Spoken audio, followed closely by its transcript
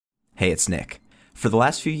Hey, it's Nick. For the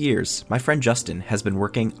last few years, my friend Justin has been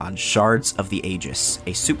working on Shards of the Aegis,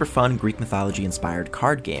 a super fun Greek mythology-inspired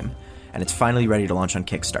card game, and it's finally ready to launch on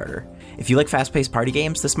Kickstarter. If you like fast-paced party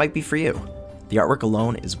games, this might be for you. The artwork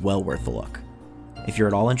alone is well worth the look. If you're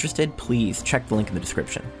at all interested, please check the link in the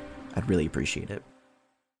description. I'd really appreciate it.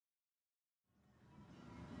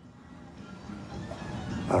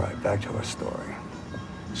 All right, back to our story.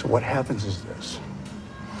 So what happens is this.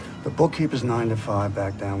 The bookkeeper's 9 to 5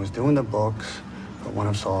 back down was doing the books for one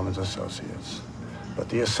of Sullivan's associates. But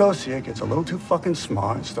the associate gets a little too fucking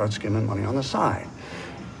smart and starts skimming money on the side.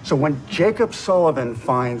 So when Jacob Sullivan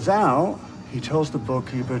finds out, he tells the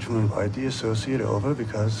bookkeeper to invite the associate over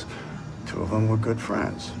because two of them were good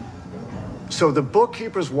friends. So the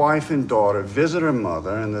bookkeeper's wife and daughter visit her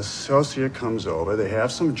mother, and the associate comes over. They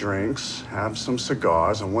have some drinks, have some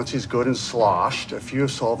cigars, and once he's good and sloshed, a few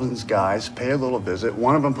of Sullivan's guys pay a little visit.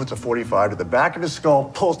 One of them puts a .45 to the back of his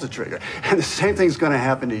skull, pulls the trigger. And the same thing's gonna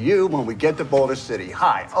happen to you when we get to Boulder City.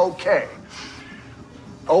 Hi, okay.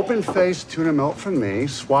 Open-faced tuna melt from me.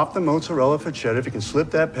 Swap the mozzarella for cheddar if you can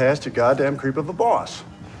slip that past your goddamn creep of a boss.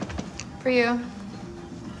 For you.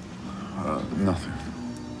 Nothing.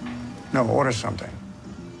 No, order something.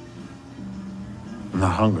 I'm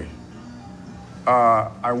not hungry.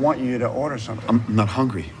 I want you to order something. I'm not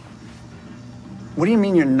hungry. What do you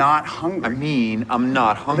mean you're not hungry? I mean, I'm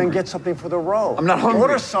not Well, hungry. then get something for the road. I'm not hungry.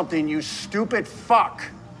 Order something, you stupid fuck.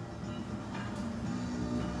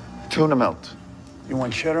 Tuna melt. You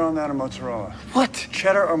want cheddar on that or mozzarella? What?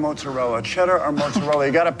 Cheddar or mozzarella? Cheddar or mozzarella?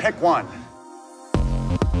 You gotta pick one.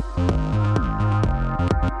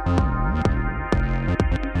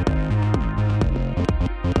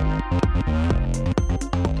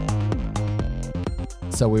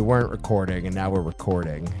 So we weren't recording, and now we're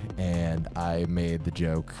recording, and I made the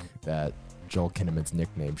joke that Joel Kinnaman's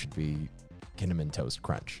nickname should be Kinnaman Toast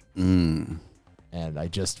Crunch. And I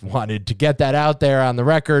just wanted to get that out there on the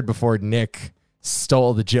record before Nick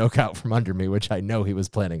stole the joke out from under me, which I know he was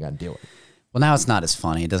planning on doing. Well, now it's not as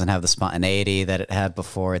funny. It doesn't have the spontaneity that it had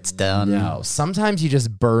before it's done. No, sometimes you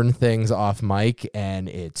just burn things off mic, and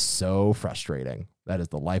it's so frustrating. That is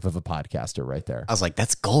the life of a podcaster right there. I was like,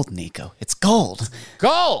 that's gold, Nico. It's gold.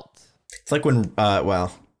 Gold! It's like when,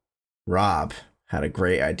 Rob had a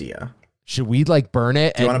great idea. Should we burn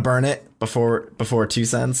it? Do you want to burn it before 2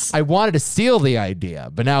 cents? I wanted to steal the idea,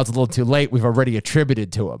 but now it's a little too late. We've already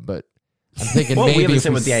attributed to him, but I'm thinking well, maybe we haven't if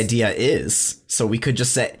said what the idea is, so we could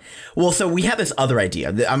just say, well, so we have this other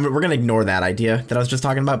idea. We're going to ignore that idea that I was just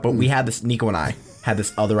talking about, but we had this, Nico and I had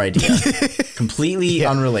this other idea, completely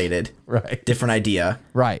unrelated, right? Different idea,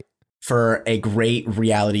 right? For a great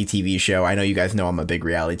reality TV show. I know you guys know I'm a big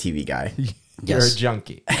reality TV guy. You're a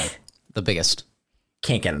junkie. The biggest.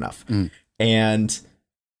 Can't get enough. And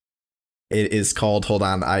it is called, hold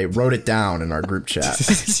on, I wrote it down in our group chat.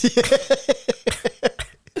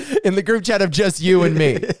 In the group chat of just you and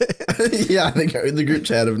me. Yeah, I think in the group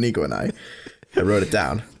chat of Nico and I wrote it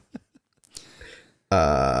down.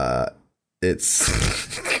 It's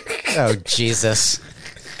oh Jesus.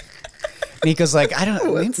 Nico's like,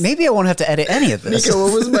 maybe I won't have to edit any of this. Nico,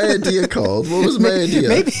 what was my idea called? What was my idea?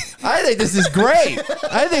 Maybe I think this is great.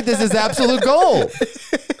 I think this is absolute gold.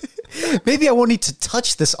 Maybe I won't need to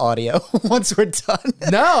touch this audio once we're done.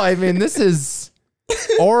 No, I mean, this is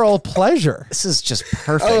oral pleasure. This is just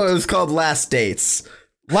perfect. Oh, it was called Last Dates.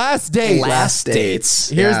 Last Dates.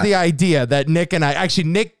 Here's the idea that Nick and I, actually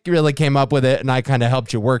Nick really came up with it, and I kind of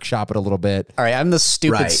helped you workshop it a little bit. All right, I'm the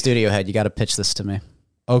stupid studio head. You got to pitch this to me.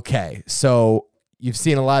 Okay, so you've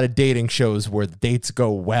seen a lot of dating shows where the dates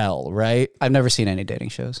go well, right? I've never seen any dating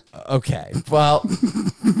shows. Okay, well,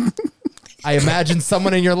 I imagine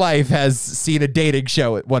someone in your life has seen a dating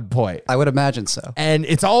show at one point. I would imagine so. And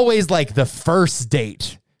it's always like the first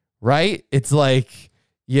date, right? It's like,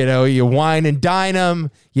 you wine and dine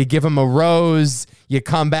them, you give them a rose, you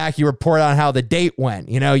come back, you report on how the date went.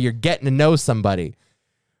 You're getting to know somebody.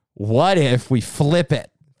 What if we flip it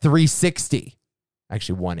 360?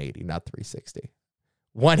 Actually, 180, not 360.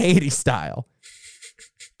 180 style.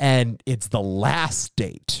 And it's the last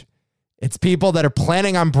date. It's people that are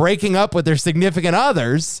planning on breaking up with their significant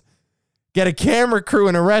others, get a camera crew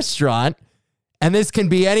in a restaurant, and this can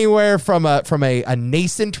be anywhere from a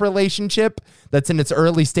nascent relationship that's in its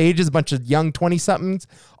early stages, a bunch of young 20-somethings,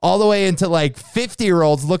 all the way into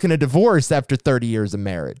 50-year-olds looking to divorce after 30 years of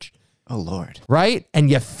marriage. Oh, Lord. Right? And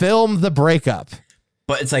you film the breakup.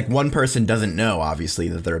 But it's like one person doesn't know, obviously,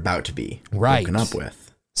 that they're about to be broken up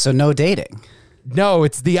with. So no dating. No,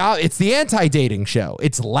 it's the anti-dating show.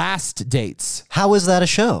 It's Last Dates. How is that a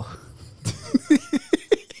show?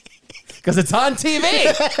 Because it's on TV.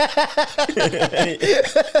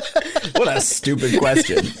 What a stupid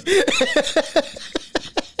question.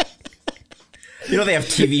 You know they have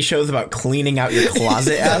TV shows about cleaning out your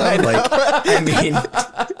closet, Adam? I mean...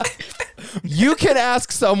 You can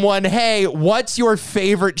ask someone, hey, what's your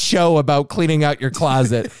favorite show about cleaning out your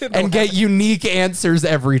closet? And get unique answers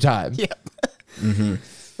every time. Yep. Mm-hmm.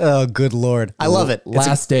 Oh, good Lord. I love it.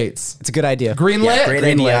 Last dates. It's a good idea. Greenlit? Yeah, great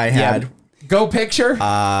idea I had. Yeah. Go picture?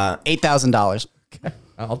 $8,000. Okay.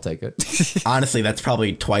 I'll take it. Honestly, that's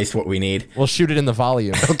probably twice what we need. We'll shoot it in the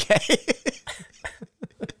volume. Okay.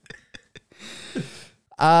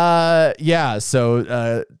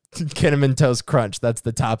 So Cinnamon Toast Crunch, that's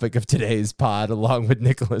the topic of today's pod, along with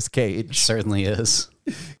Nicolas Cage. Certainly is.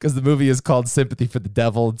 Because the movie is called Sympathy for the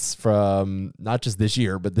Devil. It's from not just this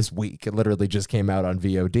year, but this week. It literally just came out on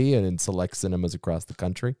VOD and in select cinemas across the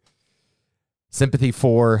country. Sympathy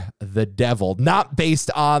for the Devil, not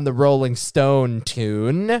based on the Rolling Stone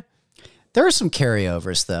tune. There are some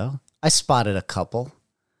carryovers, though. I spotted a couple.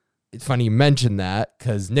 It's funny you mentioned that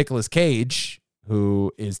because Nicolas Cage,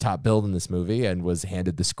 who is top billed in this movie and was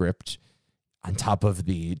handed the script on top of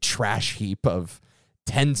the trash heap of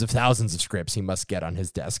tens of thousands of scripts he must get on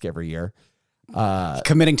his desk every year.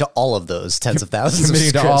 Committing to all of those tens of thousands Committing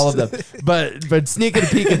of scripts. to all of them. But sneaking a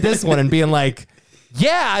peek at this one and being like,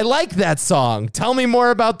 yeah, I like that song. Tell me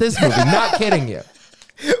more about this movie. Not kidding you.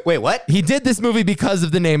 Wait, what? He did this movie because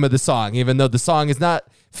of the name of the song, even though the song is not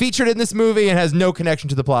featured in this movie and has no connection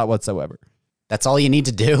to the plot whatsoever. That's all you need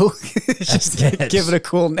to do? Just give it a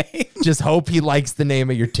cool name. Just hope he likes the name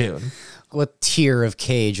of your tune. What tier of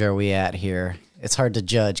Cage are we at here? It's hard to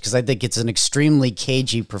judge because I think it's an extremely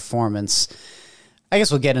cagey performance. I guess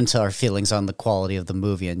we'll get into our feelings on the quality of the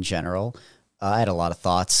movie in general. I had a lot of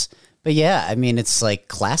thoughts. But yeah, I mean, it's like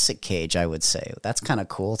classic Cage, I would say. That's kind of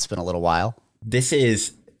cool. It's been a little while. This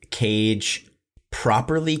is Cage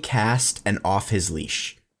properly cast and off his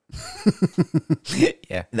leash.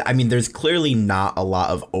 Yeah. I mean, there's clearly not a lot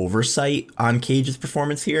of oversight on Cage's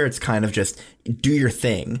performance here. It's kind of just do your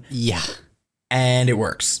thing. Yeah. And it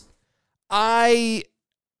works. I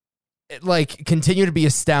continue to be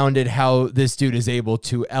astounded how this dude is able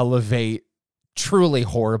to elevate truly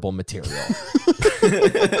horrible material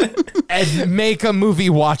and make a movie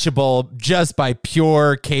watchable just by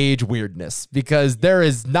pure Cage weirdness, because there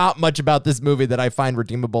is not much about this movie that I find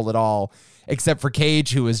redeemable at all, except for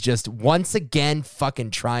Cage, who is just once again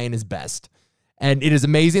fucking trying his best. And it is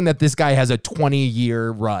amazing that this guy has a 20-year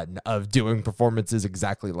run of doing performances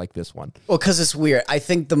exactly like this one. Well, because it's weird. I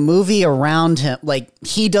think the movie around him,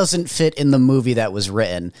 he doesn't fit in the movie that was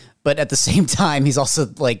written, but at the same time, he's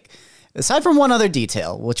also aside from one other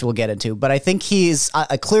detail, which we'll get into, but I think he's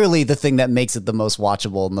clearly the thing that makes it the most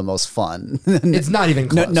watchable and the most fun. It's not even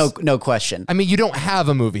close. No question. I mean, you don't have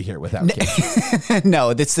a movie here without Cage. No,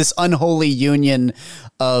 it's this unholy union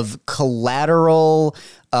of Collateral,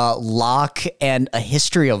 Locke, and A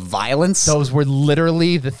History of Violence. Those were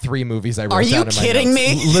literally the three movies I wrote down in my notes. Are you kidding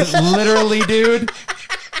me? Literally, dude.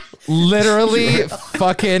 Literally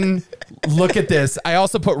fucking look at this. I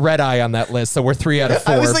also put Red Eye on that list, so we're 3 out of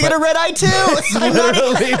 4. I was thinking of Red Eye too.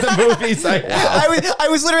 Literally the movies I have. I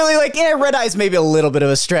was literally like, yeah, Red Eye's maybe a little bit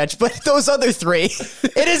of a stretch, but those other 3.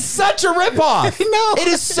 It is such a ripoff. No. It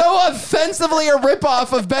is so offensively a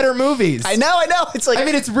ripoff of better movies. I know. It's like, I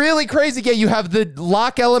mean, it's really crazy. Yeah, you have the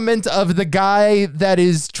Locke element of the guy that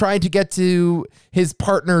is trying to get to his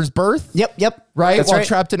partner's birth. Yep. Right? That's While right.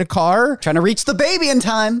 trapped in a car. Trying to reach the baby in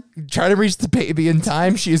time. Trying to reach the baby in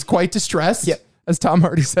time. She is quite distressed, as Tom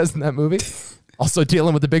Hardy says in that movie. Also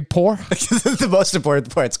dealing with the big pour. The most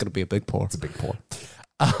important part, it's going to be a big pour. It's a big pour.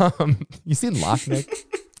 You seen Locke, Nick?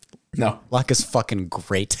 No. Locke is fucking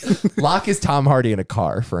great. Locke is Tom Hardy in a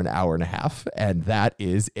car for an hour and a half, and that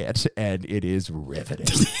is it. And it is riveting.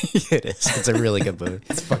 It is. It's a really good movie.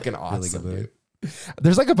 It's fucking awesome. Really good movie. Dude.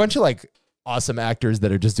 There's a bunch of awesome actors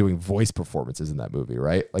that are just doing voice performances in that movie,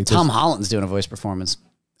 right? Tom Holland's doing a voice performance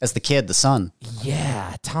as the kid, the son.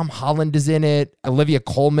 Yeah, Tom Holland is in it. Olivia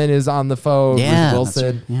Colman is on the phone. Yeah, Bruce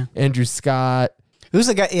Wilson, that's right. Yeah. Andrew Scott. Who's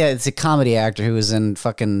the guy? Yeah, it's a comedy actor who was in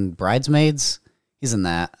fucking Bridesmaids. He's in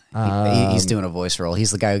that. He's doing a voice role. He's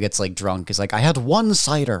the guy who gets drunk. He's like, I had one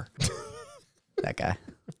cider. That guy.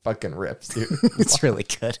 Fucking rips, dude. It's really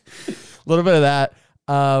good. A little bit of that.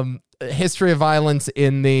 History of violence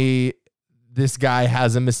in this guy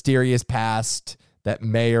has a mysterious past that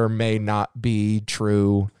may or may not be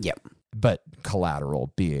true. Yep. But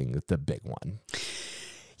Collateral being the big one.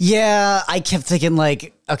 Yeah, I kept thinking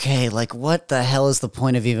like, okay, like what the hell is the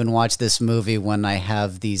point of even watch this movie when I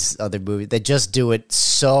have these other movies that just do it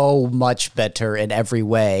so much better in every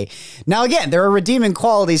way. Now, again, there are redeeming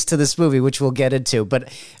qualities to this movie, which we'll get into,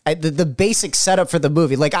 but the basic setup for the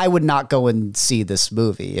movie, like I would not go and see this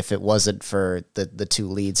movie if it wasn't for the two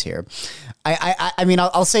leads here. I mean,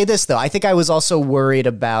 I'll say this though. I think I was also worried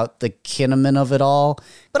about the Kinnaman of it all,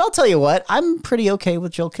 but I'll tell you what, I'm pretty okay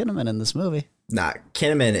with Joel Kinnaman in this movie. Nah,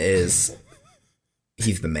 Kinnaman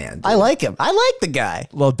he's the man. Dude. I like him. I like the guy.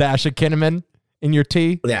 Little dash of Kinnaman in your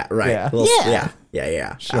tea. Yeah, right. Yeah.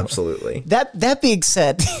 Yeah. Absolutely. That being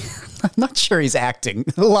said, I'm not sure he's acting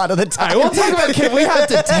a lot of the time. All right, we'll talk about Kinnaman. We have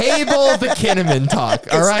to table the Kinnaman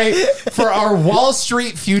talk, all right? For our Wall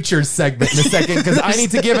Street Futures segment in a second, because I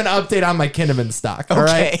need to give an update on my Kinnaman stock, all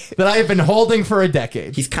right? That I have been holding for a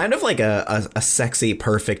decade. He's kind of like a sexy,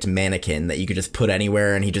 perfect mannequin that you could just put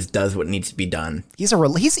anywhere and he just does what needs to be done. He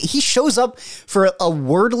shows up for a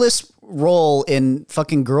wordless role in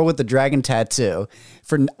fucking Girl with the Dragon Tattoo.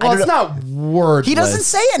 It's not wordless. He doesn't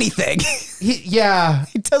say anything. He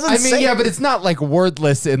doesn't say. Yeah, but it's not like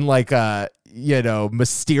wordless in like a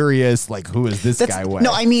mysterious, like, who is this guy with?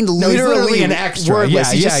 No, I mean literally an extra.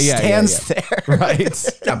 Wordless. He just stands there.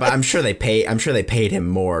 Right. Yeah, but I'm sure they paid him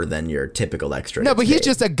more than your typical extra. No, but he's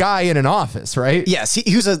just a guy in an office, right? Yes,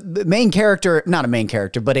 he was a main character, not a main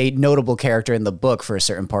character, but a notable character in the book for a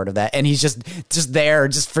certain part of that, and he's just there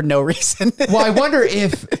just for no reason. Well, I wonder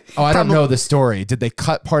if I don't know the story. Did they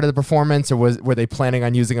cut part of the performance, or were they planning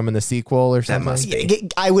on using him in the sequel or something? That must be.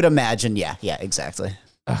 I would imagine. Yeah, exactly.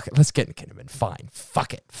 Okay, let's get in Kinnaman. Fine.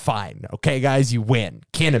 Fuck it. Fine. Okay, guys, you win.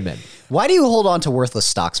 Kinnaman. Why do you hold on to worthless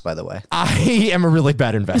stocks, by the way? I am a really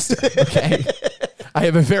bad investor, okay? I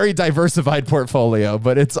have a very diversified portfolio,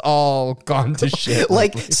 but it's all gone to shit.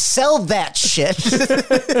 Like, sell that shit.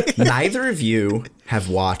 Neither of you have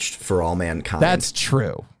watched For All Mankind. That's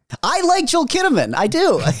true. I like Joel Kinnaman. I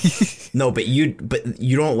do. No, but you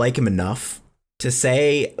don't like him enough. To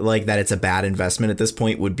say like that it's a bad investment at this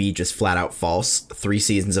point would be just flat out false. 3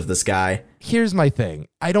 seasons of this guy. Here's my thing.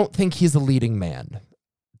 I don't think he's a leading man.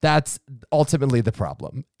 That's ultimately the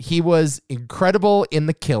problem. He was incredible in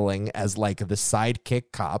The Killing as like the sidekick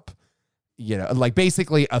cop, like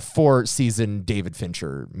basically a 4-season David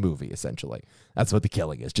Fincher movie, essentially. That's what The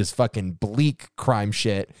Killing is. Just fucking bleak crime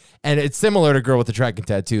shit. And it's similar to Girl with the Dragon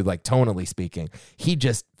Tattoo, like tonally speaking. He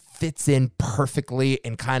just fits in perfectly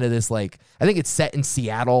in kind of this, like, I think it's set in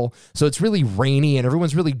Seattle, so it's really rainy and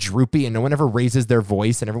everyone's really droopy and no one ever raises their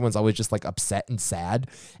voice and everyone's always just like upset and sad.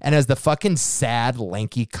 And as the fucking sad,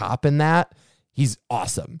 lanky cop in that, he's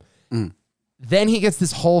awesome. Then he gets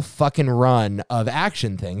this whole fucking run of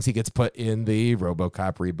action things. He gets put in the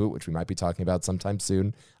RoboCop reboot, which we might be talking about sometime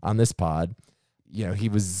soon on this pod. He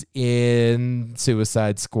was in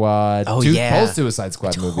Suicide Squad. Oh, yeah. Both Suicide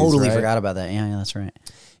Squad movies, Totally right? forgot about that. Yeah, that's right.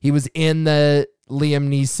 He was in the Liam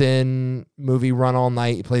Neeson movie Run All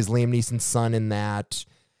Night. He plays Liam Neeson's son in that.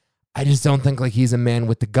 I just don't think like he's a man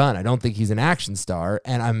with the gun. I don't think he's an action star.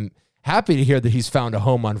 And I'm happy to hear that he's found a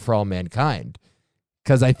home on For All Mankind.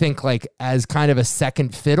 Because I think like as kind of a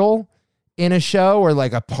second fiddle in a show or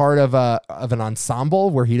like a part of an ensemble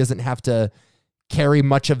where he doesn't have to carry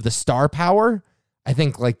much of the star power, I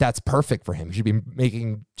think like that's perfect for him. He should be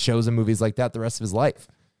making shows and movies like that the rest of his life.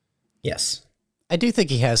 Yes. I do think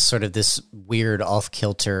he has sort of this weird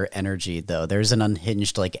off-kilter energy, though. There's an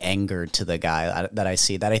unhinged, like, anger to the guy that I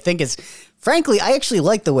see that I think is, frankly, I actually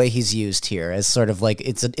like the way he's used here as sort of like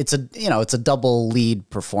it's a double lead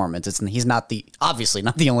performance. He's obviously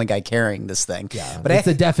not the only guy carrying this thing. Yeah, but it's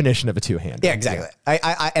the definition of a two-hander. Yeah, exactly.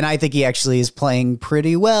 Yeah. I think he actually is playing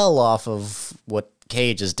pretty well off of what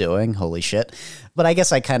Cage is doing. Holy shit. But I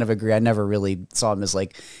guess I kind of agree. I never really saw him as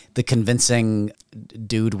like the convincing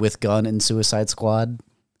dude with gun in Suicide Squad.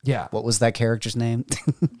 Yeah. What was that character's name?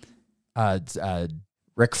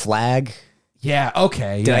 Rick Flag. Yeah.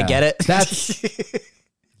 Okay. Did I get it? That's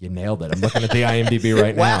you nailed it. I'm looking at the IMDb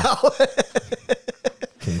right now. Wow.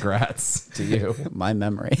 Congrats to you. My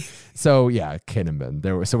memory. So yeah,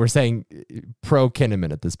 Kinnaman. So we're saying pro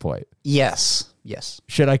Kinnaman at this point. Yes.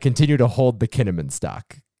 Should I continue to hold the Kinnaman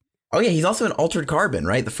stock? Oh yeah, he's also in Altered Carbon,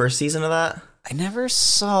 right? The first season of that. I never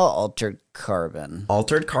saw Altered Carbon.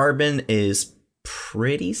 Altered Carbon is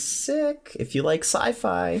pretty sick if you like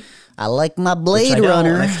sci-fi. I like my Blade Which I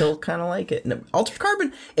Runner. I still kind of like it. No, Altered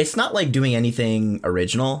Carbon, it's not like doing anything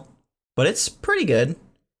original, but it's pretty good.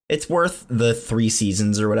 It's worth the 3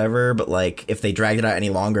 seasons or whatever, but like if they dragged it out any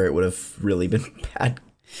longer, it would have really been bad.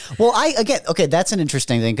 Well, okay, that's an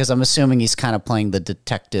interesting thing because I'm assuming he's kind of playing the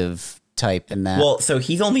detective type in that. Well, so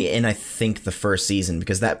he's only in, I think, the first season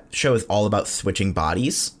because that show is all about switching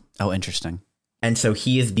bodies. Oh, interesting. And so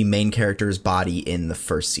he is the main character's body in the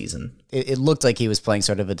first season. It looked like he was playing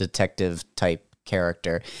sort of a detective type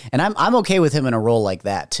character, and I'm okay with him in a role like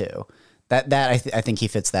that too. I think he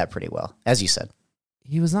fits that pretty well, as you said.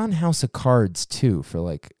 He was on House of Cards too for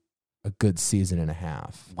like a good season and a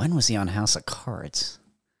half. When was he on House of Cards?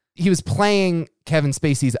 He was playing Kevin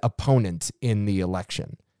Spacey's opponent in the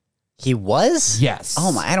election. He was? Yes.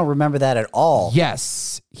 Oh my, I don't remember that at all.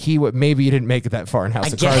 Yes. Maybe you didn't make it that far in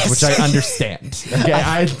House of Cards, which I understand. Okay.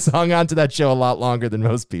 I hung on to that show a lot longer than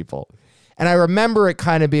most people. And I remember it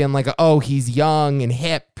kind of being like, oh, he's young and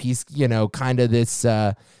hip. He's, kind of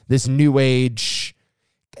this new age,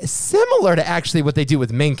 similar to actually what they do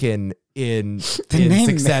with Mencken in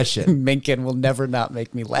Succession. Mencken will never not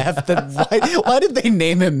make me laugh. Why did they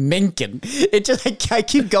name him Mencken? It just I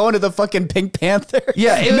keep going to the fucking Pink Panther.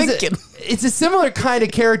 Yeah, Mencken. It's a similar kind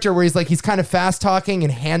of character where he's kind of fast talking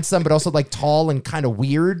and handsome, but also like tall and kind of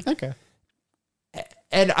weird. Okay.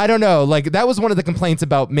 And I don't know, like that was one of the complaints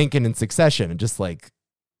about Mencken in Succession, and just like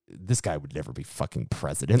this guy would never be fucking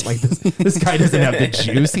president. Like this guy doesn't have the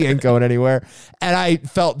juice. He ain't going anywhere. And I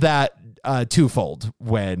felt that twofold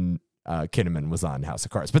when Kinnaman was on House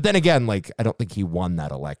of Cards. But then again, like I don't think he won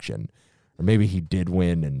that election, or maybe he did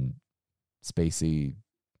win and Spacey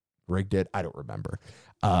rigged it. I don't remember.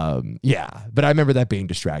 But I remember that being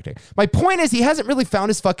distracting. My point is he hasn't really found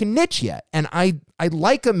his fucking niche yet. And I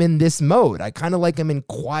like him in this mode. I kind of like him in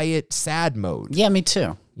quiet, sad mode. Yeah, me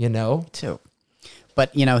too. Too.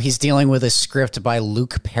 But, he's dealing with a script by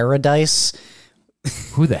Luke Paradise.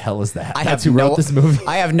 Who the hell is that? That's who wrote this movie?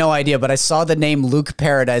 I have no idea, but I saw the name Luke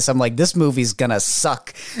Paradise. I'm like, this movie's gonna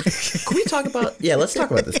suck. Can we talk about... Yeah, let's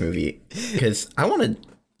talk about this movie. Because I want to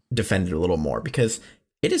defend it a little more. Because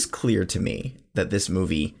it is clear to me that this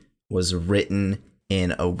movie was written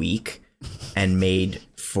in a week and made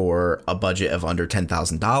for a budget of under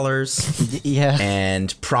 $10,000. Yeah.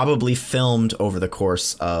 And probably filmed over the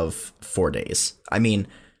course of 4 days. I mean,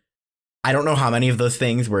 I don't know how many of those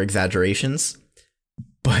things were exaggerations,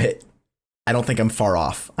 but I don't think I'm far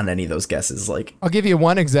off on any of those guesses. Like, I'll give you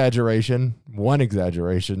one exaggeration. The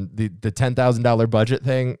 $10,000 budget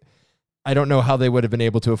thing. I don't know how they would have been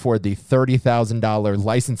able to afford the $30,000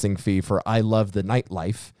 licensing fee for I Love the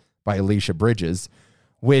Nightlife by Alicia Bridges,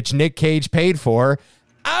 which Nick Cage paid for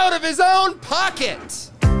out of his own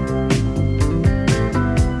pocket.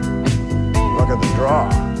 Look at the draw.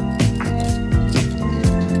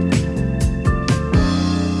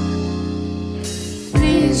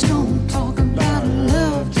 Please don't talk about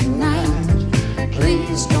love tonight.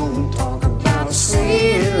 Please don't talk about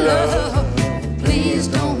sweet love. Please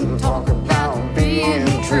don't talk about being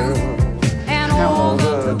true and all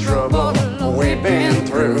the trouble we've been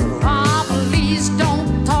through. Please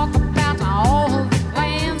don't talk about all the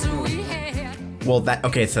plans we had.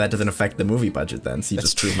 well, so that doesn't affect the movie budget then. So you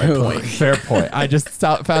just proved my point. Fair point. I just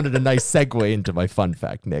found it a nice segue into my fun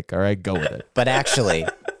fact, Nick. All right, go with it. But actually,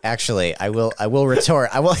 I will retort.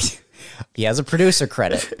 He has a producer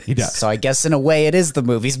credit. He does. So I guess in a way it is the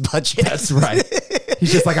movie's budget. That's right.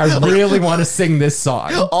 He's just like, I really want to sing this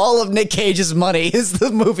song. All of Nick Cage's money is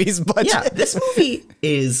the movie's budget. Yeah, this movie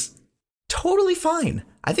is totally fine.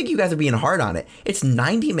 I think you guys are being hard on it. It's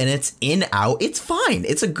 90 minutes in, out. It's fine.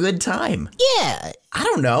 It's a good time. Yeah. I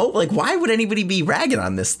don't know. Like, why would anybody be ragging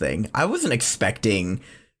on this thing? I wasn't expecting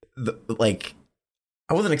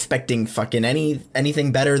fucking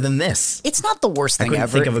anything better than this. It's not the worst I thing couldn't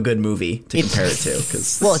ever. think of a good movie to compare it to.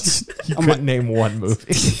 Cause Well, it's You couldn't name one movie.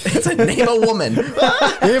 it's a name a woman.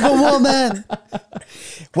 Name a woman.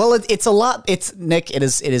 Well, it's a lot. It's Nick. It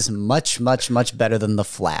is much better than The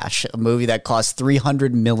Flash, a movie that cost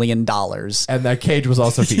 $300 million. And that Cage was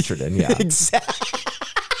also featured in, yeah. Exactly.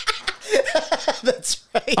 That's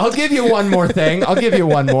right. I'll give you one more thing.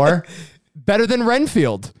 Better than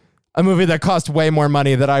Renfield, a movie that cost way more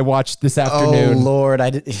money that I watched this afternoon. Oh Lord,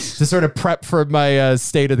 to sort of prep for my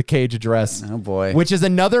State of the Cage address. Oh boy. Which is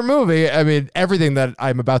another movie. I mean, everything that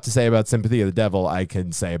I'm about to say about Sympathy of the Devil, I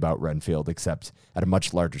can say about Renfield, except at a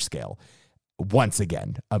much larger scale. Once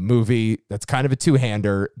again, a movie that's kind of a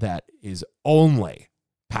two-hander that is only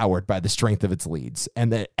powered by the strength of its leads,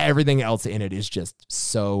 and that everything else in it is just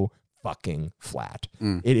so fucking flat.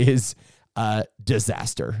 It is a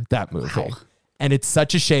disaster, that movie. Wow. And it's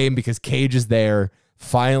such a shame because Cage is there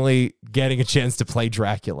finally getting a chance to play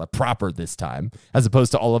Dracula proper this time, as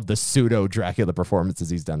opposed to all of the pseudo Dracula performances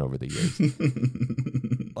he's done over the years.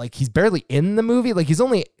 Like, he's barely in the movie. Like, he's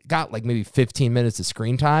only got like maybe 15 minutes of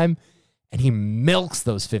screen time, and he milks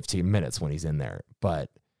those 15 minutes when he's in there. But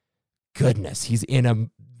goodness, he's in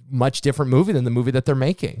much different movie than the movie that they're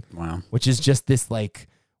making. Wow. Which is just this like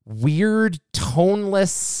weird,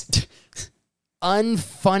 toneless,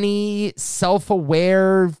 unfunny,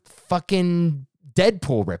 self-aware fucking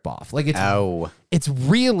Deadpool ripoff. Like it's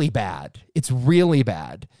really bad. It's really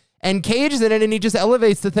bad. And Cage is in it and he just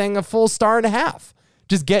elevates the thing a full 1.5 stars.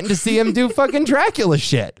 Just getting to see him do fucking Dracula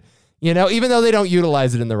shit. You know, even though they don't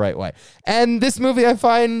utilize it in the right way. And this movie I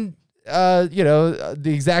find, the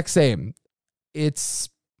exact same. It's,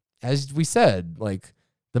 as we said, like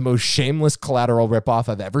the most shameless Collateral ripoff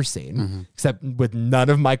I've ever seen, except with none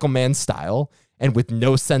of Michael Mann's style and with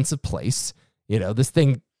no sense of place. You know, this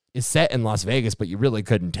thing is set in Las Vegas, but you really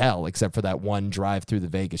couldn't tell except for that one drive through the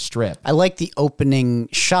Vegas Strip. I like the opening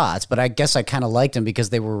shots, but I guess I kind of liked them because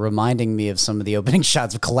they were reminding me of some of the opening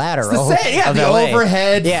shots of Collateral. The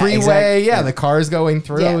overhead freeway. Exactly. Yeah, the cars going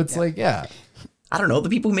through. Yeah, it's like, yeah. I don't know. The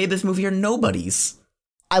people who made this movie are nobodies.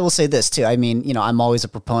 I will say this too. I mean, you know, I'm always a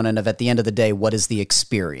proponent of, at the end of the day, what is the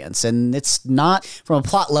experience? And it's not, from a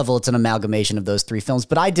plot level, it's an amalgamation of those 3 films,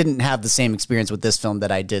 but I didn't have the same experience with this film that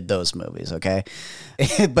I did those movies, okay?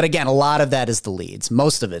 But again, a lot of that is the leads.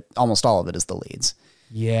 Most of it, almost all of it is the leads.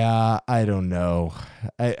 Yeah, I don't know.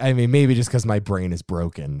 I mean, maybe just because my brain is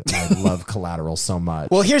broken. I love Collateral so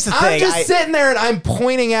much. Well, here's the thing. I'm just sitting there and I'm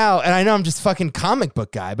pointing out, and I know I'm just fucking comic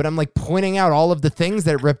book guy, but I'm like pointing out all of the things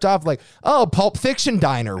that it ripped off. Like, oh, Pulp Fiction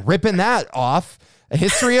Diner, ripping that off. A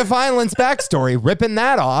History of Violence backstory, ripping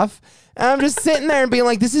that off. And I'm just sitting there and being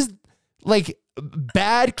like, this is like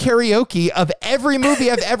bad karaoke of every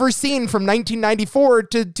movie I've ever seen from 1994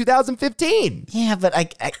 to 2015. Yeah, but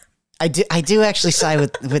I do actually side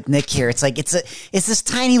with Nick here. It's like it's this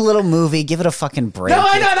tiny little movie. Give it a fucking break. No,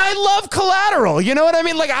 I know. And I love Collateral. You know what I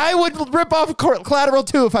mean? Like I would rip off Collateral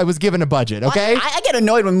too if I was given a budget. Okay. I get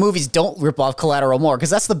annoyed when movies don't rip off Collateral more because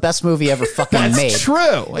that's the best movie ever fucking That's made.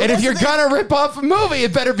 true. And if you're gonna rip off a movie,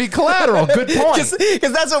 it better be Collateral. Good point.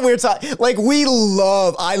 Because that's what we're talking. Like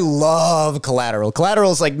I love Collateral.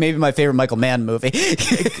 Collateral is like maybe my favorite Michael Mann movie.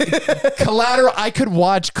 Collateral. I could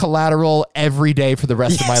watch Collateral every day for the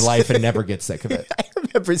rest of my life and never get sick of it. I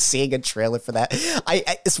remember seeing a trailer for that.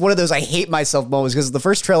 It's one of those I hate myself moments because the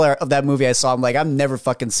first trailer of that movie I saw, I'm like, I'm never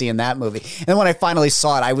fucking seeing that movie. And then when I finally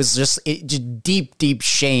saw it, I was just deep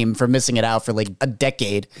shame for missing it out for like a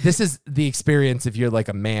decade. This is the experience if you're like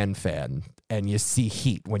a Man fan and you see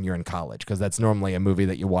Heat when you're in college, because that's normally a movie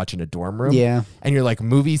that you watch in a dorm room. Yeah. And you're like,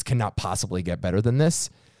 movies cannot possibly get better than this.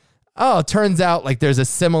 Oh, it turns out like there's a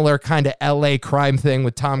similar kind of LA crime thing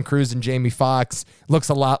with Tom Cruise and Jamie Foxx. Looks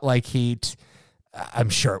a lot like Heat. I'm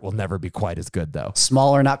sure it will never be quite as good though.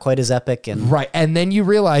 Smaller, not quite as epic. Right. And then you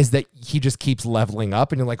realize that he just keeps leveling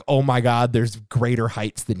up and you're like, oh my God, there's greater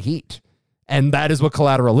heights than Heat. And that is what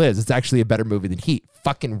Collateral is. It's actually a better movie than Heat.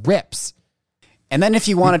 Fucking rips. And then if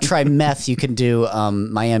you want to try meth, you can do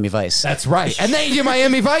Miami Vice. That's right. And then you do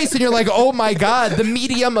Miami Vice, and you're like, "Oh my God, the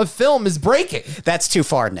medium of film is breaking." That's too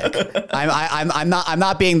far, Nick. I'm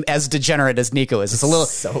not being as degenerate as Nico is. It's a little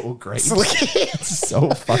so great. It's so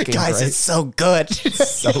fucking guys, great. it's so good.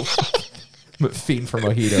 So fiend for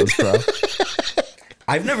mojitos, bro.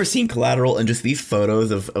 I've never seen Collateral, and just these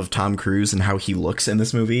photos of Tom Cruise and how he looks in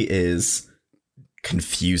this movie is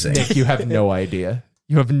confusing. Nick, you have no idea.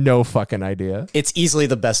 You have no fucking idea. It's easily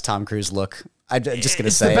the best Tom Cruise look. I'm just going to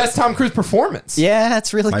It's say the best Tom Cruise performance. Yeah,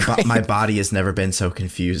 that's really great. My body has never been so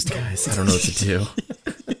confused, guys. I don't know what to do.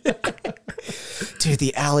 Dude,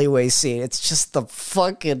 the alleyway scene, it's just the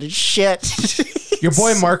fucking shit. Your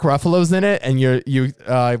boy Mark Ruffalo's in it, and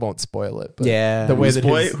I won't spoil it. But Yeah. the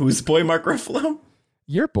way Who's boy Mark Ruffalo?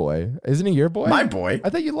 your boy, isn't he your boy? My boy. I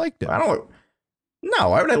thought you liked him. I don't. No,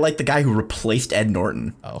 why would I like the guy who replaced Ed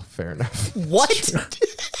Norton? Oh, fair enough. What?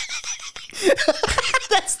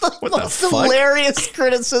 That's the What the most fuck? hilarious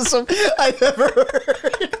criticism I've ever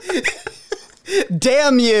heard.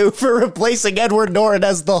 Damn you for replacing Edward Norton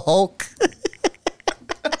as the Hulk.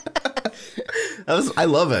 I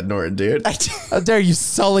love Ed Norton, dude. How dare you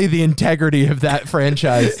sully the integrity of that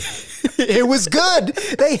franchise? It was good.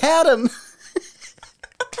 They had him.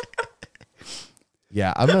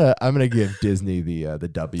 Yeah, I'm gonna give Disney the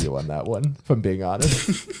W on that one. If I'm being honest,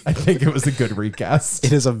 I think it was a good recast.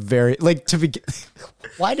 It is a very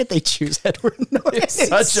why did they choose Edward Norton? It's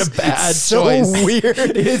such a bad so choice. Weird.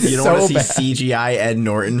 It is You don't so want to bad. see CGI Ed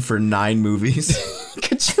Norton for 9 movies?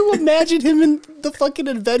 Could you imagine him in the fucking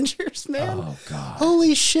Avengers, man? Oh God.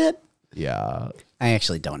 Holy shit. Yeah, I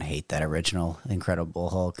actually don't hate that original Incredible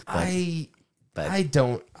Hulk. But I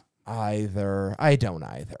don't either.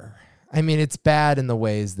 I mean, it's bad in the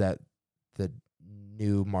ways that the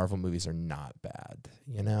new Marvel movies are not bad.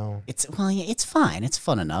 You know, it's fine. It's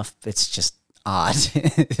fun enough. It's just odd.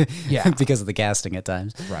 Yeah. Because of the casting at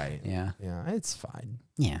times. Right. Yeah. Yeah, it's fine.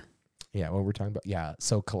 Yeah. Yeah, what we're talking about. Yeah,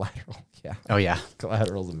 so Collateral. Yeah. Oh, yeah.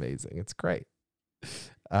 Collateral's amazing. It's great.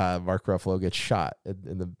 Mark Ruffalo gets shot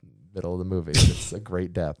in the middle of the movie. And it's a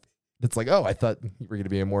great death. It's like, oh, I thought you were going to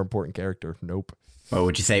be a more important character. Nope. What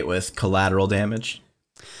would you say it was? Collateral damage?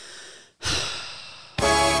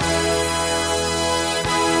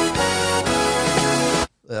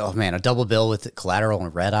 Oh, man, a double bill with Collateral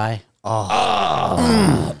and Red Eye.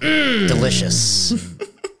 Oh, delicious.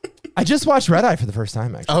 I just watched Red Eye for the first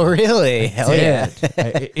time, actually. Oh, really? Hell yeah.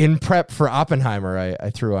 In prep for Oppenheimer,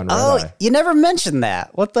 I threw on Red Eye. You never mentioned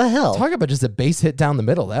that. What the hell? Talk about just a base hit down the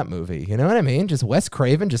middle, that movie. You know what I mean? Just Wes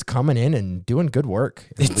Craven just coming in and doing good work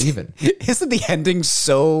and leaving. Isn't the ending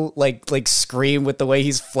so like Scream with the way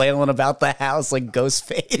he's flailing about the house like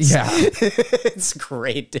Ghostface? Yeah. It's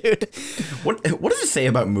great, dude. What does it say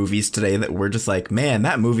about movies today that we're just like, man,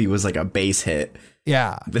 that movie was like a base hit?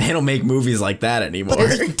 Yeah. They don't make movies like that anymore.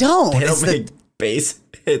 But they don't. They It's don't make base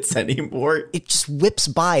hits anymore. It just whips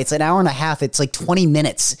by. It's an hour and a half. It's like 20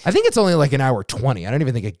 minutes. I think it's only like an hour 20. I don't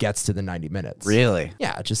even think it gets to the 90 minutes. Really?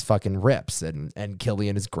 Yeah, it just fucking rips. And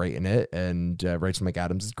Killian is great in it. And Rachel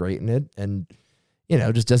McAdams is great in it. And, you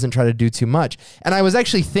know, just doesn't try to do too much. And I was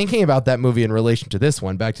actually thinking about that movie in relation to this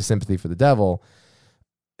one, back to Sympathy for the Devil,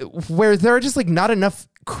 where there are just like not enough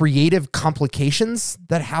creative complications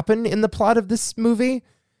that happen in the plot of this movie.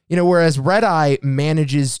 You know, whereas Red Eye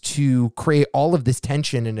manages to create all of this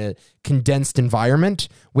tension in a condensed environment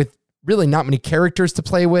with really not many characters to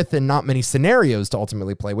play with and not many scenarios to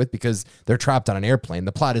ultimately play with because they're trapped on an airplane.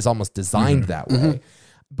 The plot is almost designed that way.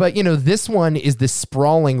 But, you know, this one is this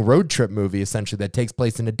sprawling road trip movie essentially that takes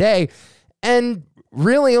place in a day and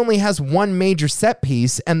really only has one major set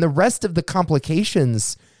piece, and the rest of the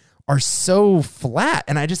complications are so flat.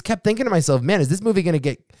 And I just kept thinking to myself, man, is this movie going to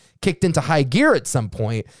get kicked into high gear at some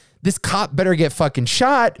point? This cop better get fucking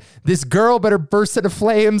shot. This girl better burst into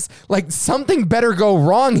flames. Like something better go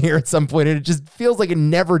wrong here at some point. And it just feels like it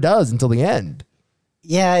never does until the end.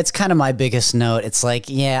 Yeah, it's kind of my biggest note. It's like,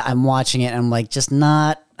 yeah, I'm watching it and I'm like, just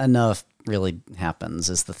not enough really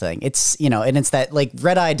happens is the thing. It's, you know, and it's that like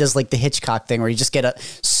Red Eye does like the Hitchcock thing where you just get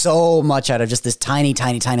so much out of just this tiny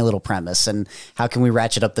little premise. And how can we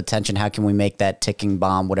ratchet up the tension? How can we make that ticking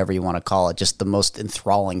bomb, whatever you want to call it, just the most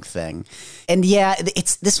enthralling thing? And yeah,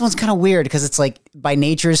 this one's kind of weird because it's like by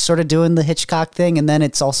nature is sort of doing the Hitchcock thing. And then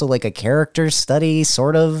it's also like a character study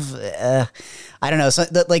sort of, I don't know. So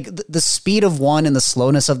the speed of one and the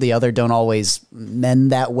slowness of the other don't always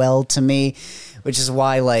mend that well to me, which is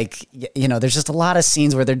why, like, you know, there's just a lot of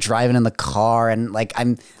scenes where they're driving in the car and like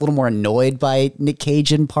I'm a little more annoyed by Nick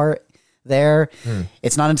Cage in part there.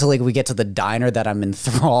 It's not until like we get to the diner that I'm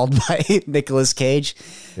enthralled by Nicolas Cage.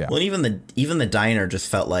 Yeah. Well, even the diner just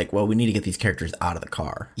felt like, well, we need to get these characters out of the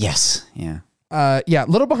car. Yes. Yeah. Yeah,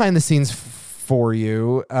 little behind the scenes for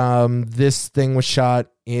you. This thing was shot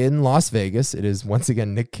in Las Vegas. It is once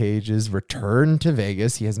again Nick Cage's return to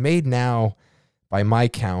Vegas. He has made now, by my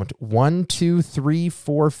count,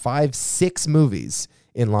 6 movies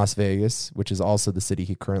in Las Vegas, which is also the city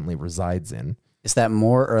he currently resides in. Is that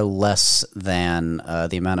more or less than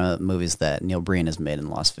the amount of movies that Neil Breen has made in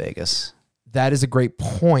Las Vegas? That is a great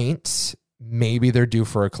point. Maybe they're due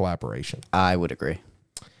for a collaboration. I would agree.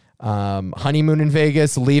 Honeymoon in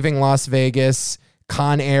Vegas, Leaving Las Vegas,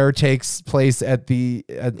 Con Air takes place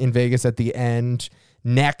in Vegas at the end.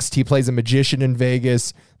 Next, he plays a magician in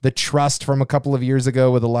Vegas. The Trust from a couple of years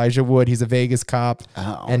ago with Elijah Wood. He's a Vegas cop.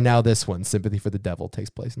 Oh. And now this one, Sympathy for the Devil, takes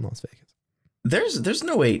place in Las Vegas. There's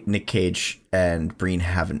no way Nick Cage and Breen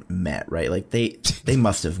haven't met, right? Like they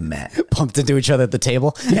must have met. Bumped into each other at the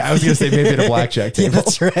table. Yeah, I was going to say maybe at a blackjack Yeah, table.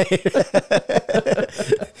 that's right.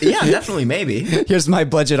 Yeah, definitely, maybe. Here's my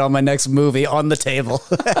budget on my next movie on the table.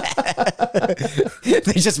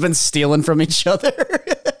 They've just been stealing from each other.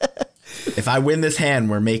 If I win this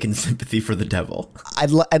hand, we're making Sympathy for the Devil.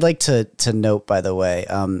 I'd like to note, by the way,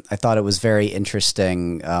 I thought it was very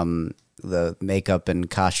interesting, the makeup and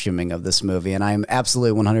costuming of this movie. And I'm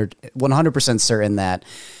absolutely 100% certain that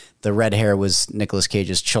the red hair was Nicolas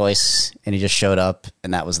Cage's choice and he just showed up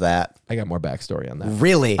and that was that. I got more backstory on that.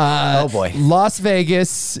 Really? Oh boy. Las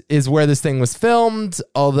Vegas is where this thing was filmed,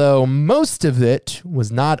 although most of it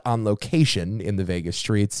was not on location in the Vegas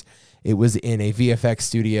streets. It was in a VFX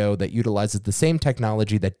studio that utilizes the same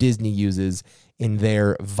technology that Disney uses in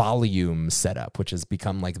their volume setup, which has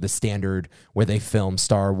become like the standard where they film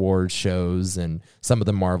Star Wars shows and some of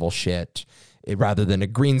the Marvel shit. Rather than a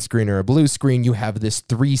green screen or a blue screen, you have this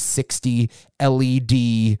 360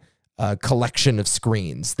 LED collection of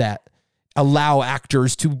screens that allow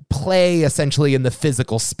actors to play essentially in the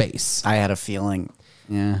physical space. I had a feeling.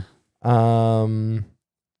 Yeah. So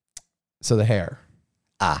the hair.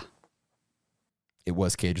 Ah. It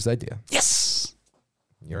was Cage's idea. Yes.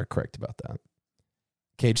 You're correct about that.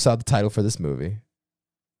 Cage saw the title for this movie.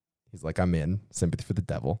 He's like, I'm in. Sympathy for the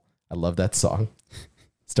Devil. I love that song.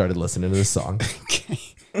 Started listening to the song.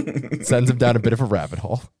 Okay. Sends him down a bit of a rabbit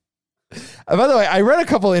hole. By the way, I read a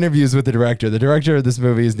couple interviews with the director. The director of this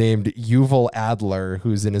movie is named Yuval Adler,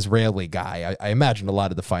 who's an Israeli guy. I imagine a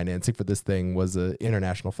lot of the financing for this thing was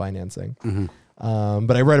international financing. Mm-hmm.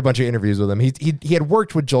 But I read a bunch of interviews with him. He had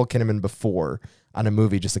worked with Joel Kinnaman before on a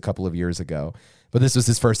movie just a couple of years ago. But this was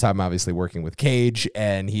his first time, obviously, working with Cage.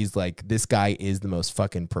 And he's like, this guy is the most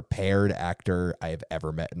fucking prepared actor I have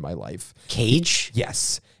ever met in my life. Cage?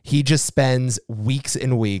 Yes. He just spends weeks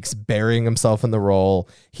and weeks burying himself in the role.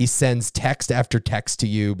 He sends text after text to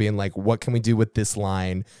you being like, what can we do with this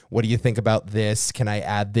line? What do you think about this? Can I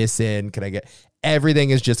add this in? Can I get... Everything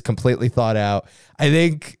is just completely thought out. I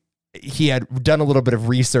think he had done a little bit of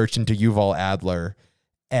research into Yuval Adler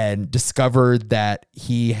and discovered that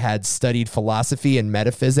he had studied philosophy and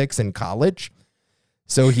metaphysics in college.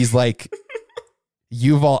 So he's like,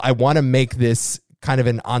 Yuval, I want to make this kind of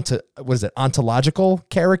an ontological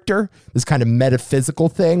character, this kind of metaphysical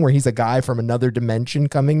thing where he's a guy from another dimension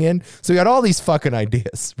coming in. So he had all these fucking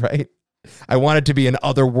ideas, right? I want it to be an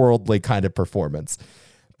otherworldly kind of performance.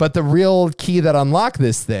 But the real key that unlocked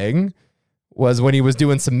this thing was when he was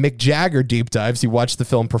doing some Mick Jagger deep dives. He watched the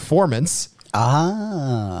film Performance.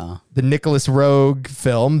 Ah. The Nicholas Roeg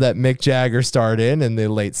film that Mick Jagger starred in the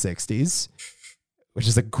late 60s, which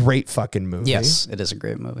is a great fucking movie. Yes, it is a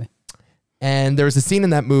great movie. And there's a scene in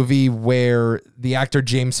that movie where the actor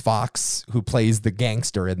James Fox, who plays the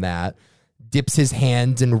gangster in that, dips his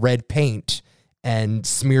hands in red paint and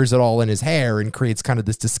smears it all in his hair and creates kind of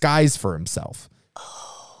this disguise for himself.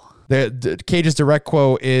 Oh. The Cage's direct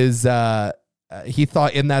quote is, he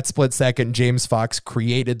thought in that split second, James Fox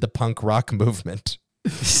created the punk rock movement.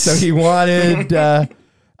 So he wanted,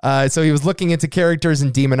 so he was looking into characters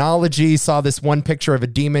in demonology, saw this one picture of a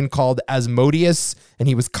demon called Asmodeus, and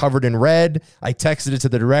he was covered in red. I texted it to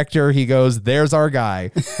the director. He goes, there's our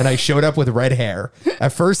guy. And I showed up with red hair.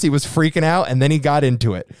 At first he was freaking out, and then he got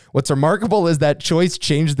into it. What's remarkable is that choice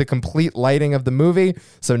changed the complete lighting of the movie.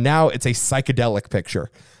 So now it's a psychedelic picture.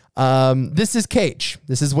 This is Cage.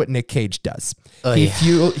 This is what Nick Cage does.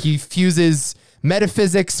 He fuses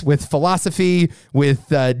metaphysics with philosophy,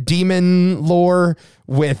 with demon lore,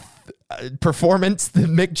 with performance, the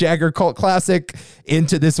Mick Jagger cult classic,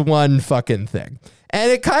 into this one fucking thing.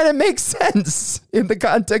 And it kind of makes sense in the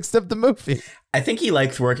context of the movie. I think he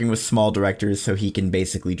likes working with small directors so he can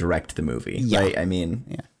basically direct the movie. Yeah. Right? I mean,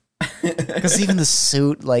 yeah. Because even the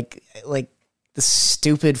suit, like the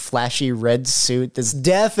stupid flashy red suit, that's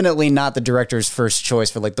definitely not the director's first choice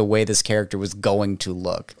for like the way this character was going to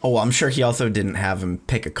look. Oh, well, I'm sure he also didn't have him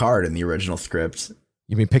pick a card in the original script.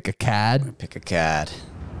 You mean pick a cad? Pick a cad.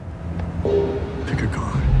 Pick a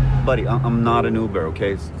card. Buddy, I'm not an Uber,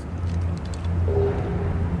 okay?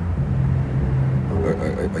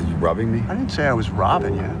 Are you robbing me? I didn't say I was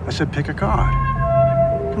robbing you. I said pick a card.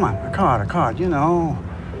 Come on, a card, you know.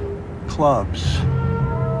 Clubs.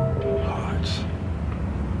 Hearts.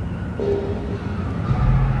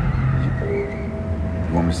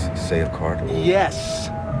 You want me to say a card? Yes.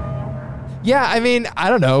 Yeah, I mean, I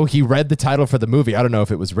don't know. He read the title for the movie. I don't know if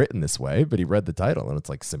it was written this way, but he read the title and it's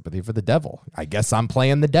like Sympathy for the Devil. I guess I'm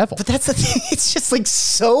playing the devil. But that's the thing. It's just like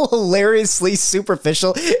so hilariously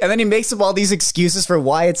superficial. And then he makes up all these excuses for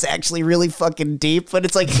why it's actually really fucking deep. But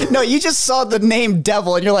it's like, no, you just saw the name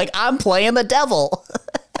devil and you're like, I'm playing the devil.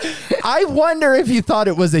 I wonder if you thought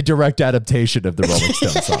it was a direct adaptation of the Rolling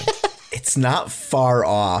Stones song. It's not far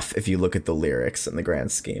off if you look at the lyrics in the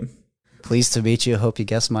grand scheme. Pleased to meet you. Hope you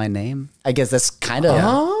guess my name. I guess that's kind of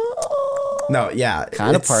No, yeah.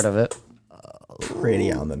 kind of part of it.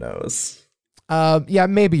 Pretty on the nose. Yeah,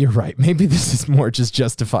 maybe you're right. Maybe this is more just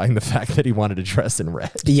justifying the fact that he wanted to dress in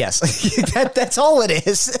red. Yes, that's all it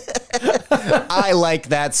is. I like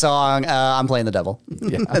that song. I'm playing the devil.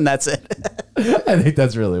 Yeah. And that's it. I think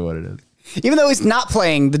that's really what it is. Even though he's not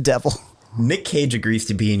playing the devil. Nick Cage agrees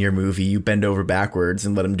to be in your movie. You bend over backwards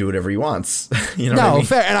and let him do whatever he wants. You know No, what I mean?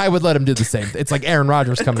 fair. And I would let him do the same. It's like Aaron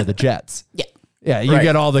Rodgers coming to the Jets. Yeah. Yeah, you Right.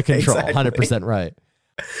 get all the control. Exactly. 100% right.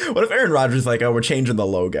 What if Aaron Rodgers is like, oh, we're changing the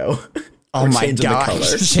logo? Oh We're my changing gosh. the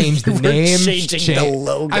color. Change the We're name. changing the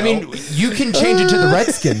logo. I mean, you can change it to the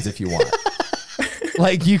Redskins if you want.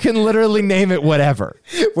 Like, you can literally name it whatever.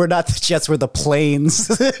 We're not the Jets, we're the Planes.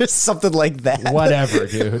 Something like that. Whatever,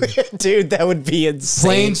 dude. Dude, that would be insane.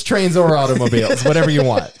 Planes, trains, or automobiles. Whatever you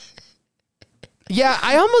want. Yeah,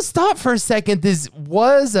 I almost thought for a second this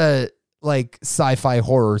was a like sci-fi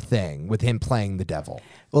horror thing with him playing the devil.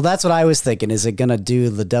 Well, that's what I was thinking. Is it going to do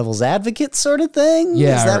the devil's advocate sort of thing? Is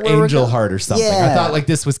Yeah, that or where we're Angel going? Heart or something. Yeah. I thought like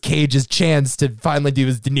this was Cage's chance to finally do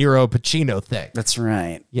his De Niro Pacino thing. That's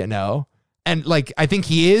right. You know? And like I think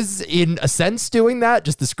he is in a sense doing that,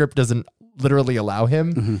 just the script doesn't literally allow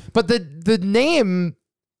him. Mm-hmm. But the name,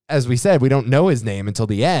 as we said, we don't know his name until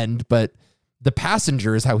the end, but the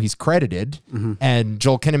passenger is how he's credited, and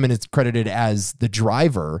Joel Kinnaman is credited as the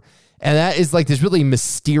driver. And that is like this really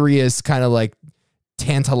mysterious kind of like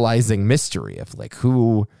tantalizing mystery of like,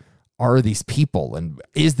 who are these people? And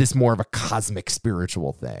is this more of a cosmic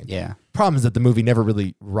spiritual thing? Yeah. Problem is that the movie never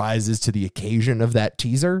really rises to the occasion of that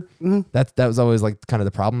teaser. That was always like kind of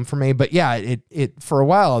the problem for me. But yeah, it for a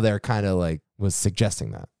while there kind of like was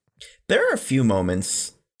suggesting that. There are a few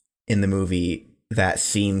moments in the movie that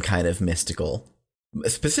seem kind of mystical.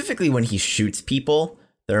 Specifically when he shoots people,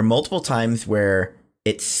 there are multiple times where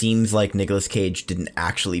it seems like Nicolas Cage didn't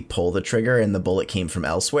actually pull the trigger and the bullet came from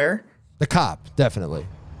elsewhere. The cop, definitely.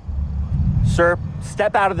 Sir,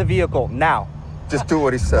 step out of the vehicle now. Just do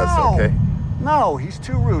what he says, No. okay? No, he's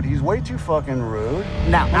too rude. He's way too fucking rude.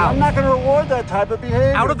 Now, And out. I'm not going to reward that type of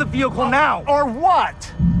behavior. Out of the vehicle now. Or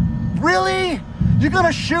what? Really? You're going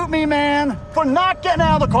to shoot me, man? For not getting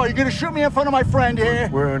out of the car. You're going to shoot me in front of my friend here?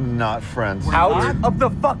 We're not friends. Out of the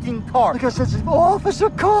fucking car. Because it's Officer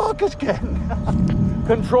Caucus-King.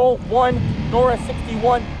 Control 1, Nora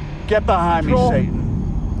 61. Get behind me, Control.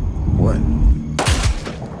 Satan. What?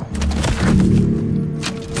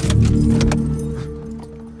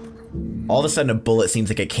 All of a sudden a bullet seems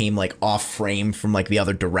like it came like off frame from like the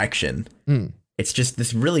other direction. It's just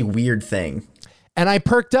this really weird thing. And I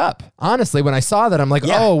perked up. Honestly, when I saw that, I'm like,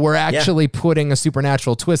 Yeah. oh, we're actually putting a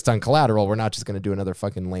supernatural twist on Collateral. We're not just going to do another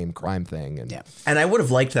fucking lame crime thing. And Yeah. And I would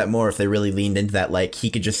have liked that more if they really leaned into that. Like he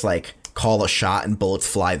could just like call a shot and bullets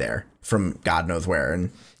fly there from God knows where.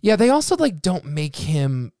 And yeah, they also like don't make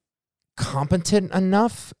him competent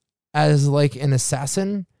enough as like an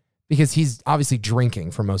assassin because he's obviously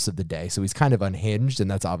drinking for most of the day. So he's kind of unhinged.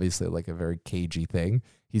 And that's obviously like a very cagey thing.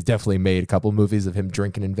 He's definitely made a couple movies of him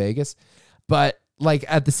drinking in Vegas. But like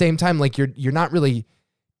at the same time, like you're not really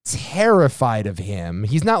terrified of him.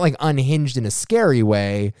 He's not like unhinged in a scary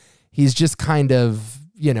way. He's just kind of,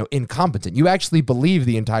 you know, incompetent. You actually believe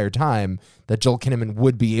the entire time that Joel Kinnaman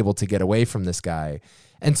would be able to get away from this guy.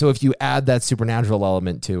 And so if you add that supernatural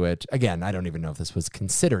element to it, again, I don't even know if this was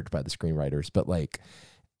considered by the screenwriters, but like,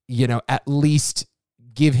 you know, at least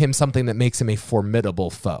give him something that makes him a formidable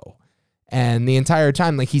foe. And the entire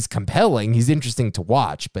time, like, he's compelling, he's interesting to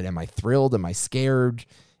watch, but am I thrilled? Am I scared?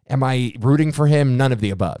 Am I rooting for him? None of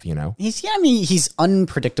the above, you know? He's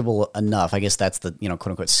unpredictable enough. I guess that's the, you know,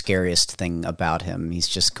 quote unquote scariest thing about him. He's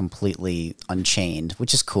just completely unchained,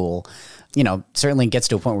 which is cool. You know, certainly gets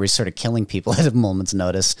to a point where he's sort of killing people at a moment's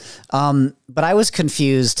notice. But I was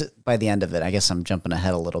confused by the end of it. I guess I'm jumping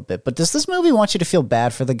ahead a little bit. But does this movie want you to feel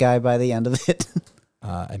bad for the guy by the end of it?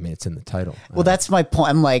 I mean, it's in the title. Well, that's my point.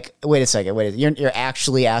 I'm like, wait a second. You're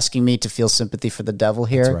actually asking me to feel sympathy for the devil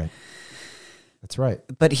here? That's right. That's right.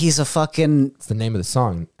 But he's a fucking... It's the name of the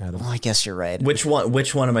song, Adam. Oh, I guess you're right. which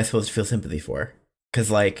one am I supposed to feel sympathy for? Because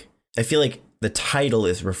like I feel like the title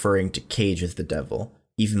is referring to Cage as the devil,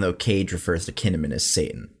 even though Cage refers to Kinnaman as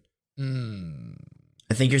Satan.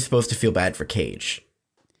 I think you're supposed to feel bad for Cage.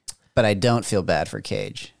 But I don't feel bad for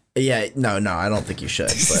Cage. Yeah, no, I don't think you should.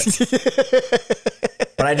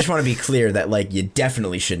 But I just want to be clear that like you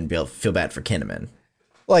definitely shouldn't feel bad for Kinnaman.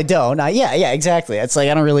 Well, I don't. Yeah, exactly. It's like,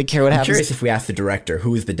 I don't really care what I'm happens. curious if we asked the director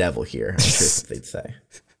who is the devil here. I'm curious what they'd say.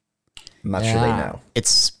 I'm not sure they know.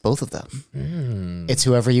 It's both of them. It's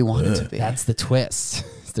whoever you want it to be. That's the twist.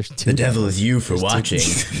 There's two. The devil is you for watching.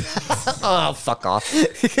 Oh, fuck off.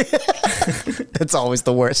 That's always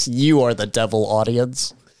the worst. You are the devil,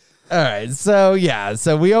 audience. All right, so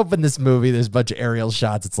we open this movie. There's a bunch of aerial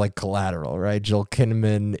shots. It's like Collateral, right? Joel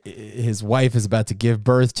Kinnaman, his wife is about to give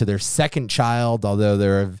birth to their second child, although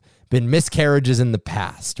there have been miscarriages in the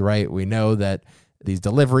past, right? We know that these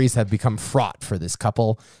deliveries have become fraught for this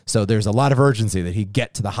couple, so there's a lot of urgency that he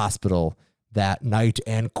get to the hospital that night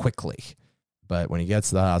and quickly. But when he gets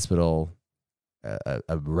to the hospital,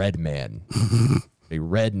 a red man, a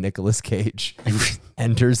red Nicolas Cage,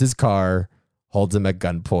 enters his car, holds him at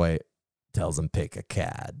gunpoint, tells him pick a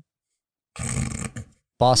cad.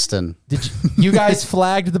 Boston. Did you guys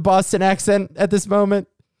flagged the Boston accent at this moment?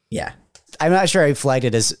 Yeah. I'm not sure I flagged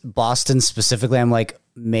it as Boston specifically. I'm like,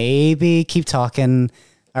 maybe keep talking.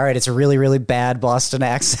 All right, it's a really, really bad Boston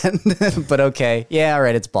accent, but okay. Yeah, all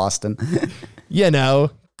right, it's Boston. You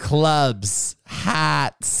know, clubs,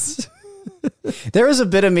 hats. There was a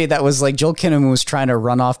bit of me that was like Joel Kinnaman was trying to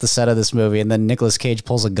run off the set of this movie, and then Nicolas Cage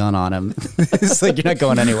pulls a gun on him. It's like, you're not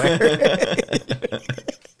going anywhere.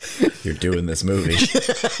 You're doing this movie.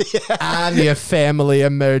 I'm your family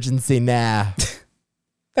emergency now.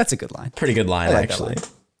 That's a good line. Pretty good line, like that actually. line.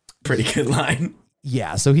 Pretty good line.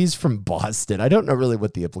 Yeah, so he's from Boston. I don't know really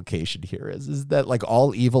what the implication here is. Is that like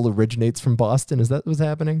all evil originates from Boston? Is that what's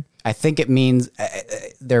happening? I think it means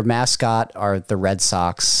their mascot are the Red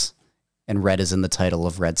Sox, and red is in the title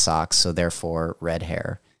of Red Sox, so therefore red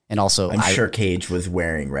hair. And also, I'm sure Cage was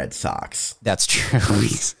wearing red socks. That's true.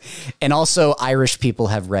 And also, Irish people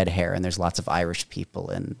have red hair, and there's lots of Irish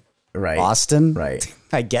people in Boston. Right.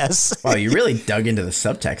 I guess. Wow, you really dug into the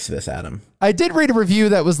subtext of this, Adam. I did read a review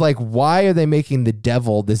that was like, why are they making the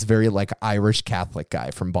devil this very like Irish Catholic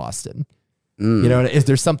guy from Boston? You know, is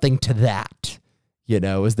there something to that? You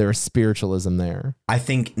know, is there a spiritualism there? I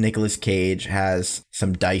think Nicolas Cage has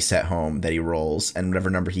some dice at home that he rolls, and whatever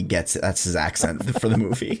number he gets, that's his accent for the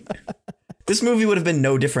movie. This movie would have been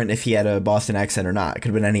no different if he had a Boston accent or not. It could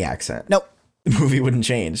have been any accent. Nope. The movie wouldn't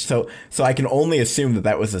change. So I can only assume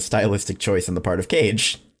that was a stylistic choice on the part of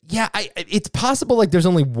Cage. Yeah, it's possible like there's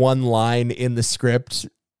only one line in the script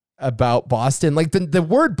about Boston. Like the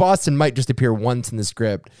word Boston might just appear once in the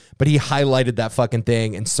script, but he highlighted that fucking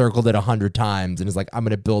thing and circled it 100 times and is like, I'm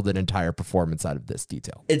going to build an entire performance out of this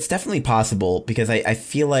detail. It's definitely possible because I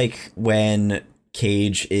feel like when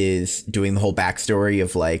Cage is doing the whole backstory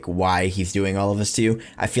of like why he's doing all of this to you,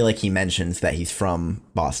 I feel like he mentions that he's from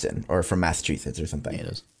Boston or from Massachusetts or something.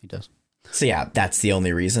 He does. So yeah, that's the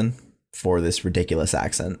only reason for this ridiculous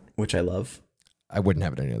accent, which I love. I wouldn't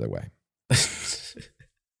have it any other way.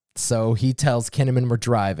 So he tells Kinnaman we're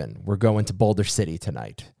driving. We're going to Boulder City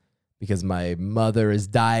tonight because my mother is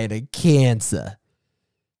dying of cancer.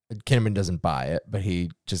 Kinnaman doesn't buy it, but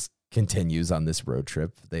he just continues on this road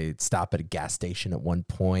trip. They stop at a gas station at one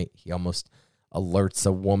point. He almost alerts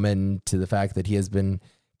a woman to the fact that he has been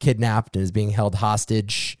kidnapped and is being held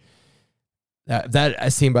hostage.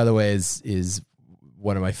 That scene, by the way, is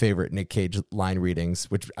one of my favorite Nick Cage line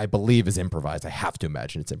readings, which I believe is improvised. I have to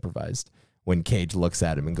imagine it's improvised. When Cage looks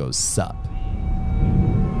at him and goes, "Sup."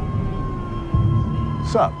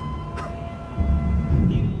 Sup?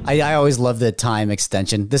 I always love the time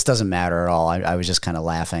extension. This doesn't matter at all. I was just kind of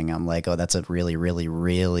laughing. I'm like, oh, that's a really, really,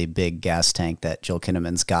 really big gas tank that Joel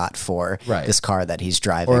Kinnaman's got for this car that he's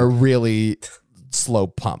driving. Or a really slow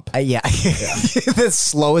pump. Yeah. The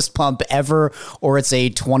slowest pump ever, or it's a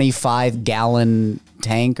 25-gallon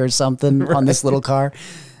tank or something on this little car.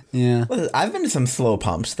 Yeah. Well, I've been to some slow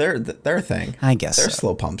pumps. They're a thing. I guess there's so.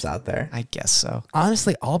 slow pumps out there. I guess so.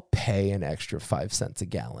 Honestly, I'll pay an extra 5 cents a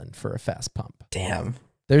gallon for a fast pump. Damn.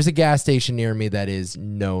 There's a gas station near me that is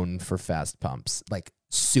known for fast pumps, like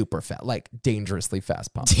super fast, like dangerously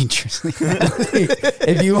fast pumps. Dangerously.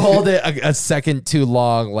 If you hold it a second too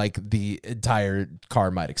long, like the entire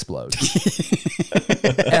car might explode.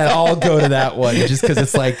 And I'll go to that one just because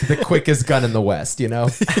it's like the quickest gun in the West, you know?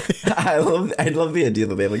 I love the idea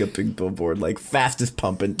that they have like a big billboard, like fastest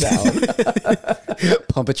pump in town.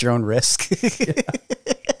 Pump at your own risk.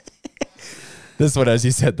 This one, as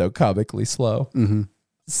you said, though, comically slow. Mm-hmm.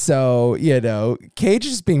 So, you know, Cage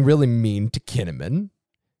is being really mean to Kinnaman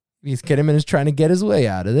because Kinnaman is trying to get his way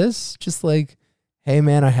out of this. Just like, hey,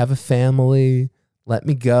 man, I have a family. Let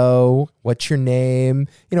me go. What's your name?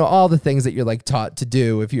 You know, all the things that you're like taught to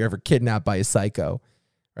do if you're ever kidnapped by a psycho,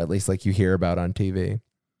 or at least like you hear about on TV.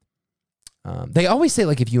 They always say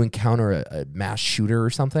like if you encounter a mass shooter or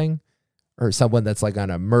something, or someone that's like on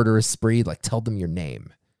a murderous spree, like tell them your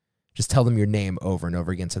name. Just tell them your name over and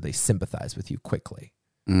over again so they sympathize with you quickly.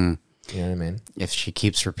 Mm. You know what I mean? If she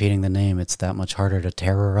keeps repeating the name, it's that much harder to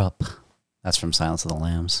tear her up. That's from Silence of the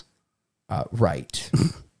Lambs. Right.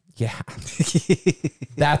 Yeah.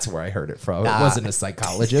 That's where I heard it from. It wasn't a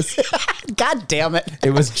psychologist. God damn it.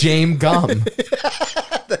 It was James Gum.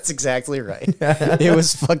 That's exactly right. It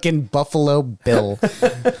was fucking Buffalo Bill.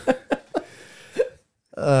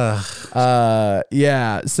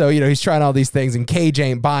 Yeah. So, you know, he's trying all these things and Cage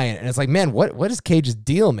ain't buying it. And it's like, man, what is Cage's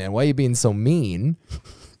deal, man? Why are you being so mean?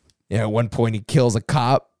 You know, at one point he kills a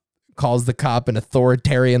cop, calls the cop an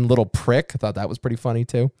authoritarian little prick. I thought that was pretty funny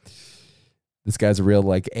too. This guy's a real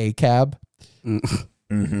like A-cab.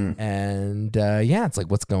 Mm-hmm. And yeah, it's like,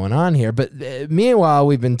 what's going on here? But meanwhile,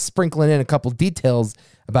 we've been sprinkling in a couple details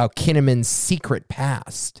about Kinnaman's secret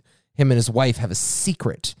past. Him and his wife have a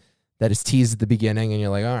secret that is teased at the beginning, and you're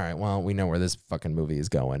like, all right, well, we know where this fucking movie is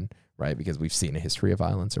going, right? Because we've seen a history of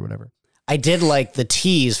violence or whatever. I did like the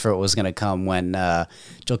tease for what was going to come when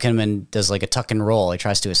Joel Kinnaman does like a tuck and roll. He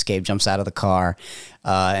tries to escape, jumps out of the car,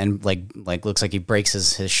 and like looks like he breaks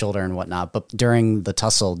his shoulder and whatnot. But during the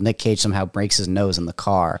tussle, Nick Cage somehow breaks his nose in the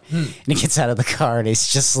car, and he gets out of the car and he's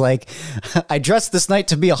just like, "I dressed this night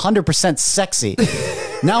to be 100% sexy.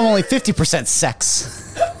 Now I'm only 50%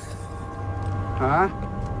 sex." Huh?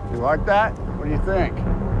 You like that? What do you think?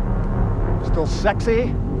 Still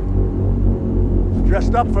sexy?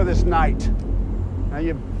 Dressed up for this night. Now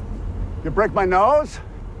you break my nose?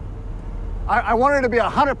 I wanted to be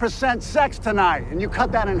 100% sex tonight, and you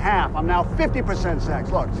cut that in half. I'm now 50% sex.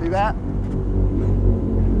 Look, see that?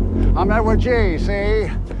 I'm Edward G, see?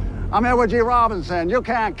 I'm Edward G. Robinson. You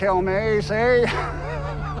can't kill me, see?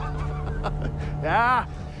 Yeah?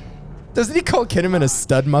 Doesn't he call Kinnaman a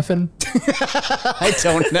stud muffin? I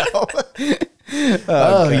don't know.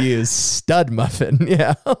 Oh, you stud muffin.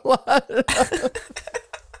 Yeah.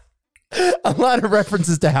 A lot of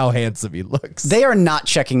references to how handsome he looks. They are not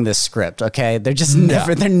checking this script, okay? They're just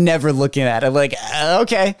they're never looking at it like,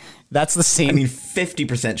 okay, that's the scene. I mean,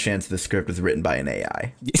 50% chance the script was written by an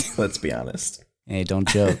AI. Let's be honest. Hey, don't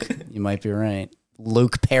joke. You might be right.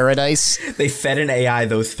 Luke Paradise. They fed an AI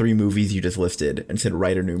those 3 movies you just listed and said,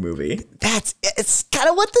 write a new movie. It's kind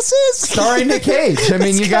of what this is. Starring Nick Cage. I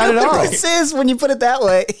mean, you got it all. This is when you put it that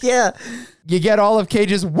way. Yeah. You get all of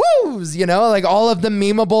Cage's woos, you know, like all of the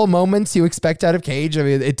memeable moments you expect out of Cage. I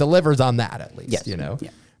mean, it delivers on that at least, Yes. you know. Yeah.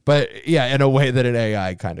 But yeah, in a way that an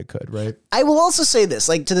AI kind of could, right? I will also say this,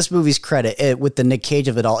 like to this movie's credit, with the Nick Cage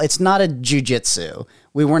of it all, it's not a jujitsu.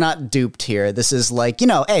 We were not duped here. This is like, you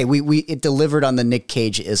know, hey, it delivered on the Nick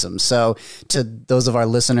Cage-ism. So to those of our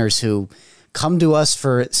listeners who come to us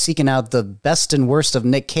for seeking out the best and worst of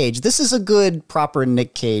Nick Cage, this is a good, proper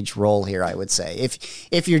Nick Cage role here, I would say,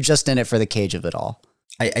 if you're just in it for the Cage of it all.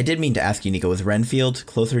 I did mean to ask you, Nico, was Renfield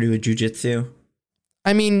closer to a jujitsu?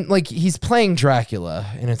 I mean, like, he's playing Dracula,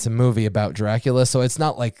 and it's a movie about Dracula, so it's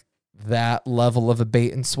not like that level of a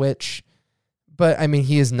bait and switch. But, I mean,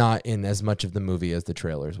 he is not in as much of the movie as the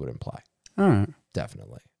trailers would imply. All right.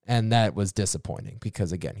 Definitely. And that was disappointing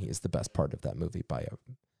because, again, he is the best part of that movie by a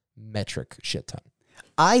metric shit ton.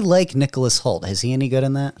 I like Nicholas Hoult. Is he any good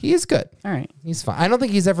in that? He is good. All right. He's fine. I don't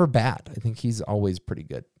think he's ever bad. I think he's always pretty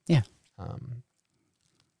good. Yeah.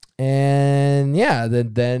 And yeah,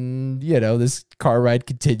 then, you know, this car ride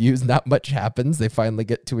continues. Not much happens. They finally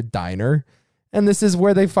get to a diner. And this is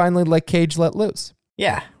where they finally let Cage let loose.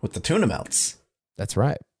 Yeah, with the tuna melts. That's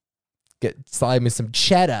right. Slide me some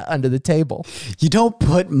cheddar under the table. You don't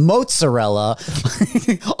put mozzarella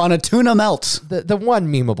on a tuna melt. The one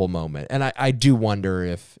memeable moment, and I do wonder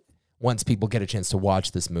if once people get a chance to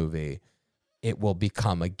watch this movie, it will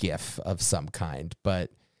become a gif of some kind.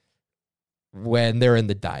 But when they're in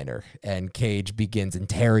the diner and Cage begins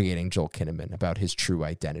interrogating Joel Kinnaman about his true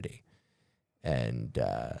identity, and,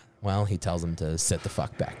 well, he tells him to sit the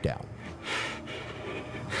fuck back down.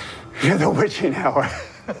 You're the witching hour.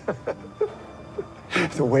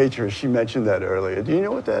 The waitress, she mentioned that earlier. Do you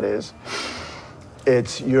know what that is?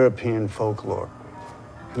 It's European folklore,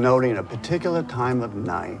 noting a particular time of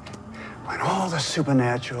night when all the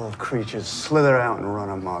supernatural creatures slither out and run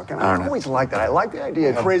amok. And I always like that. I like the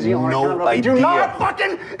idea of crazy orange. no idea. Do not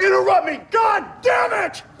fucking interrupt me! God damn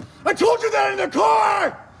it! I told you that in the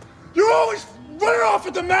car! You're always running off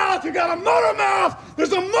at the mouth! You got a motor mouth!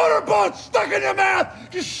 There's a motorboat stuck in your mouth!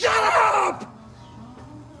 Just shut up!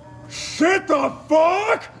 Sit the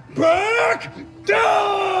fuck back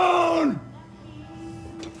down!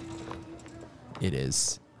 It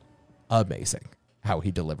is amazing how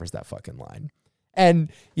he delivers that fucking line. And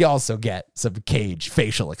you also get some Cage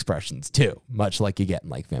facial expressions too, much like you get in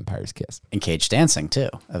like Vampire's Kiss. And Cage dancing too,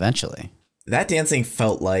 eventually. That dancing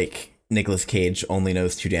felt like Nicolas Cage only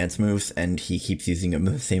knows 2 dance moves, and he keeps using them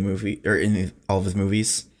in the same movie, or in all of his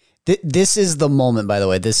movies. This is the moment, by the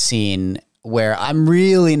way, this scene where I'm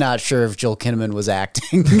really not sure if Joel Kinnaman was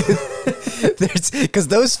acting. Because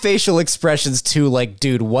those facial expressions too, like,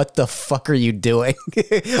 dude, what the fuck are you doing?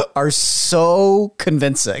 are so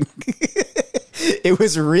convincing. It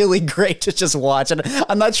was really great to just watch. And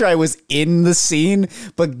I'm not sure I was in the scene,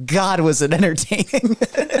 but God, was it entertaining.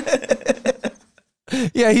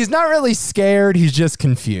 Yeah, he's not really scared. He's just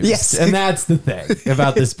confused. Yes. And that's the thing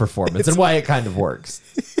about this performance and why it kind of works.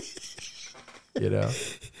 You know?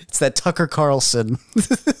 It's that Tucker Carlson.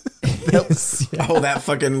 Oh, that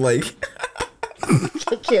fucking, like...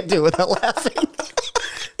 I can't do it without laughing.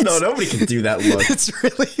 No, nobody can do that look. It's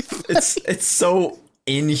really funny. It's so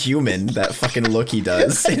inhuman, that fucking look he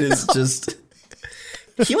does. It is just...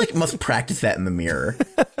 He, like, must practice that in the mirror.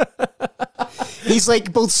 He's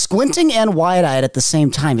like both squinting and wide-eyed at the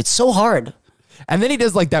same time. It's so hard. And then he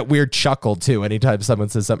does like that weird chuckle too anytime someone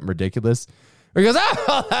says something ridiculous. Where he goes,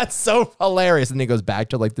 oh, that's so hilarious. And then he goes back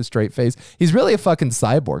to like the straight face. He's really a fucking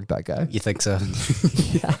cyborg, that guy. You think so?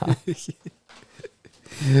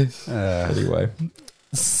 Anyway.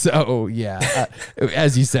 So, yeah.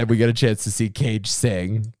 As you said, we got a chance to see Cage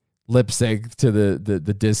sing, lip sync to the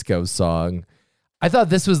disco song. I thought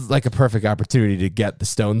this was like a perfect opportunity to get the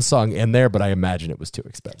Stones song in there, but I imagine it was too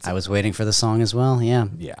expensive. I was waiting for the song as well, yeah.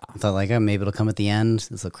 Yeah. I thought like, maybe it'll come at the end.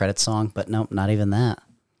 It's a credit song, but nope, not even that.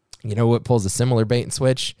 You know what pulls a similar bait and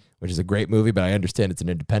switch, which is a great movie, but I understand it's an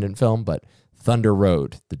independent film, but Thunder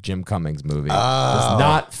Road, the Jim Cummings movie, does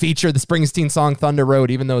not feature the Springsteen song Thunder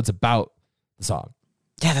Road, even though it's about the song.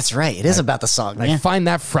 Yeah, that's right. It is about the song. I find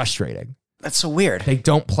that frustrating. That's so weird. They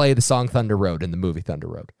don't play the song Thunder Road in the movie Thunder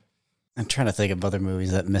Road. I'm trying to think of other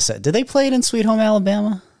movies that miss it. Did they play it in Sweet Home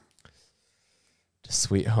Alabama?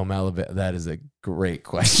 Sweet Home Alabama. That is a great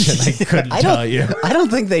question. I couldn't tell you. I don't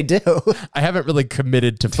think they do. I haven't really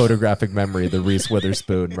committed to photographic memory the Reese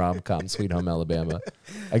Witherspoon rom-com Sweet Home Alabama.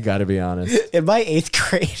 I got to be honest. In my 8th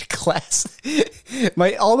grade class,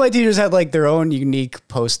 all my teachers had like their own unique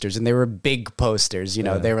posters, and they were big posters. You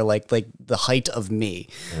know, they were like the height of me.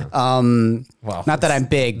 Well, not that I'm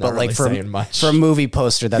big, but really like for a movie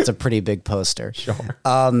poster, that's a pretty big poster. Sure.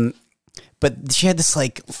 But she had this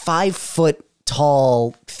like 5-foot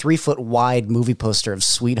tall, 3-foot wide movie poster of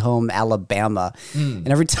Sweet Home Alabama. And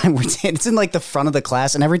every time it's in like the front of the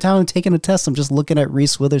class, and every time I'm taking a test, I'm just looking at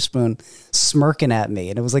Reese Witherspoon smirking at me.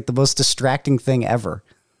 And it was like the most distracting thing ever.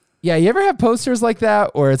 Yeah, you ever have posters like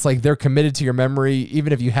that where it's like they're committed to your memory,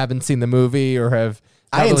 even if you haven't seen the movie or have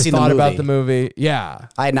I hadn't seen the thought movie. about the movie? Yeah.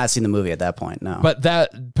 I had not seen the movie at that point, no. But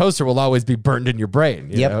that poster will always be burned in your brain.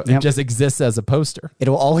 You know? It just exists as a poster.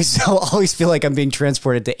 I'll always feel like I'm being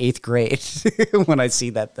transported to 8th grade when I see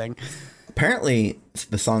that thing. Apparently,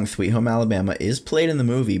 the song Sweet Home Alabama is played in the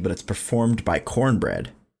movie, but it's performed by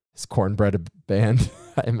Cornbread. Is Cornbread a band,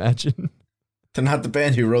 I imagine? They're not the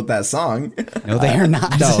band who wrote that song. No, they are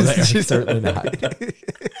not. No, they are certainly not.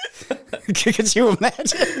 Could you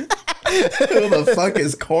imagine? Who the fuck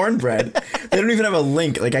is Cornbread? They don't even have a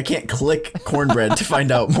link. Like, I can't click Cornbread to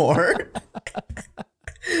find out more.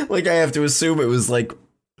 Like, I have to assume it was, like,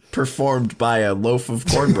 performed by a loaf of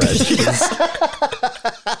cornbread.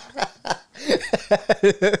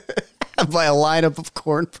 By a lineup of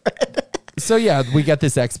cornbread. So, yeah, we got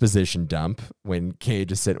this exposition dump when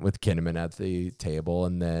Cage is sitting with Kinnaman at the table,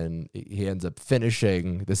 and then he ends up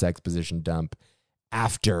finishing this exposition dump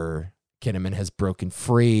after Kinnaman has broken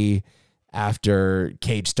free, after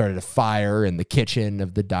Cage started a fire in the kitchen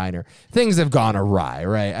of the diner. Things have gone awry,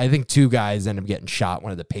 right? I think 2 guys end up getting shot.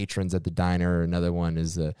 One of the patrons at the diner. Another one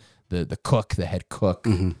is the cook, the head cook.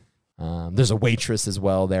 Mm-hmm. There's a waitress as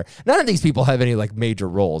well there. None of these people have any like major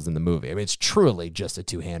roles in the movie. I mean, it's truly just a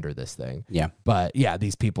 2-hander, this thing. Yeah. But yeah,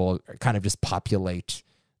 these people kind of just populate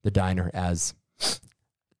the diner as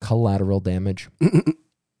collateral damage.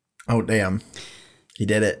 Oh, damn. He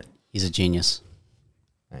did it. He's a genius.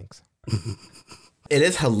 Thanks. It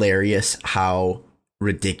is hilarious how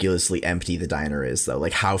ridiculously empty the diner is, though.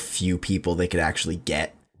 Like, how few people they could actually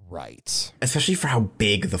get. Right. Especially for how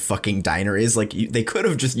big the fucking diner is. Like, they could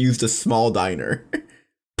have just used a small diner.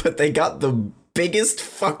 But they got the biggest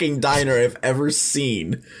fucking diner I've ever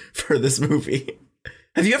seen for this movie.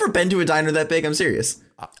 Have you ever been to a diner that big? I'm serious.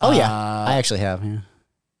 Oh, yeah. I actually have, yeah.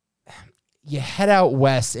 You head out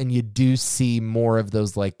west and you do see more of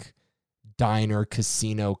those like diner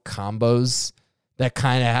casino combos that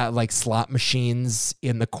kind of have like slot machines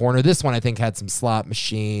in the corner. This one I think had some slot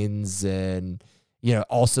machines and, you know,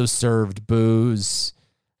 also served booze.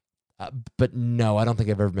 But no, I don't think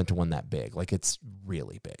I've ever been to one that big. Like, it's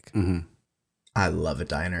really big. Mm-hmm. I love a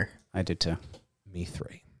diner. I did too. Me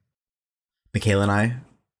 3. Michaela and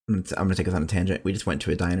I'm going to take us on a tangent. We just went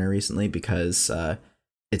to a diner recently because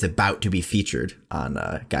it's about to be featured on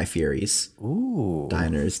Guy Fieri's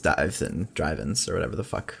Diners, Dives, and Drive-Ins, or whatever the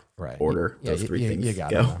fuck order those 3 things you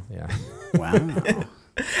gotta go. know. Yeah. Wow.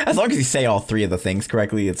 As long as you say all 3 of the things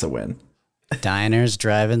correctly, it's a win. Diners,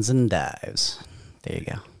 drive-ins, and dives. There you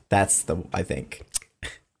go. That's I think.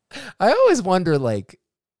 I always wonder, like,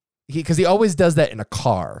 because he always does that in a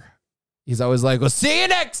car. He's always like, "We'll see you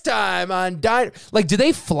next time on Diner." Like, do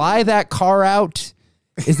they fly that car out?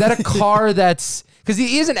 Is that a car that's... Because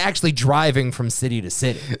he isn't actually driving from city to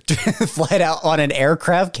city. Flight out on an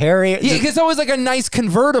aircraft carrier? Yeah, it's always like a nice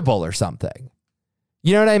convertible or something.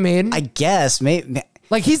 You know what I mean? I guess. Maybe.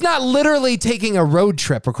 Like, he's not literally taking a road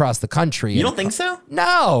trip across the country. You don't think so?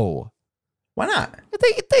 No. Why not?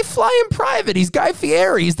 They fly in private. He's Guy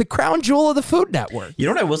Fieri. He's the crown jewel of the Food Network. You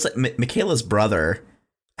know what I will say? Michaela's brother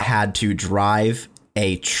had to drive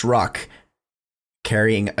a truck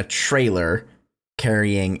carrying a trailer,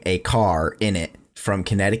 carrying a car in it from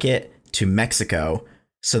Connecticut to Mexico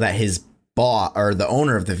so that his boss or the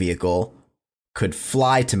owner of the vehicle could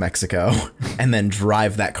fly to Mexico and then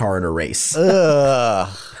drive that car in a race.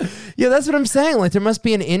 Ugh. Yeah, that's what I'm saying. Like, there must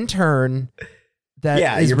be an intern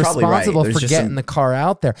that is you're probably right. responsible There's for just getting the car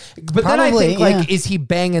out there. But then I Probably, think, like, is he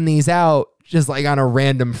banging these out just like on a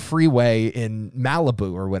random freeway in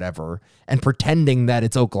Malibu or whatever and pretending that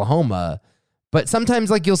it's Oklahoma? But sometimes,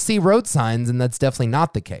 like, you'll see road signs and that's definitely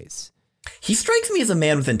not the case. He strikes me as a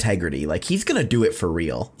man with integrity. Like, he's going to do it for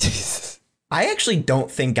real. I actually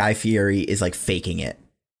don't think Guy Fieri is, like, faking it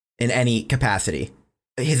in any capacity.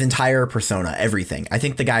 His entire persona, everything. I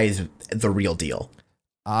think the guy is the real deal.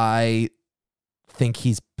 I think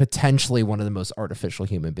he's potentially one of the most artificial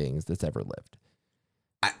human beings that's ever lived.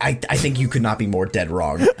 I think you could not be more dead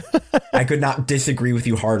wrong. I could not disagree with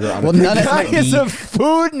you harder on Well, it. none of Guy is a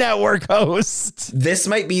Food Network host. This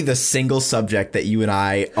might be the single subject that you and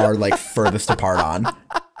I are, like, furthest apart on.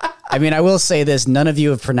 I mean, I will say this. None of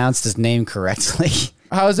you have pronounced his name correctly.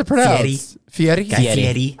 How is it pronounced? Fieri? Guy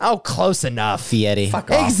Fieri. Oh, close enough. Fieri.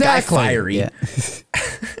 Fuck off. Exactly. Guy Fieri. Yeah.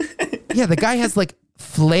 Yeah, the guy has, like,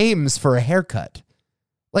 flames for a haircut.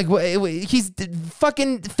 Like, he's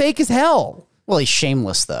fucking fake as hell. Well, he's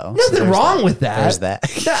shameless, though. Nothing there's wrong that. with that. There's that.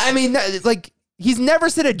 I mean, like, he's never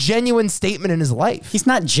said a genuine statement in his life. He's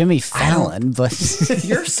not Jimmy Fallon, but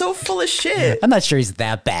You're so full of shit. I'm not sure he's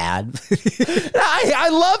that bad. I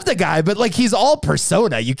love the guy, but, like, he's all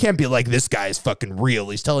persona. You can't be like, this guy is fucking real.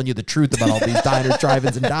 He's telling you the truth about all these diners,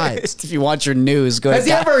 drive-ins, and dives. If you want your news, go Has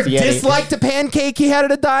he to ever Fieri. disliked a pancake he had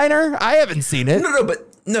at a diner? I haven't seen it. But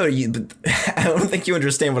I don't think you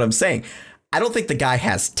understand what I'm saying. I don't think the guy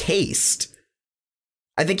has taste.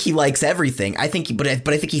 I think he likes everything. But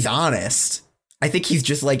I think he's honest. I think he's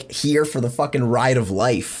just, like, here for the fucking ride of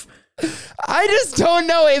life. I just don't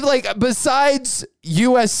know if, like, besides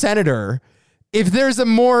U.S. Senator, if there's a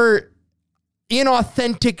more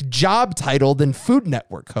inauthentic job title than Food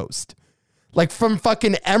Network host. Like, from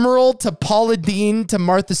fucking Emerald to Paula Deen to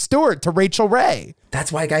Martha Stewart to Rachel Ray.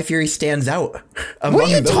 That's why Guy Fieri stands out. What are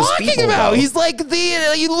you those talking people, about? though. He's like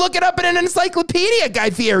you look it up in an encyclopedia, Guy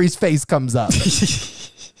Fieri's face comes up.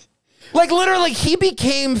 Like, literally, he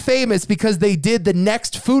became famous because they did the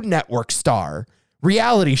next Food Network star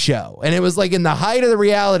reality show. And it was, like, in the height of the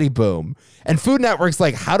reality boom. And Food Network's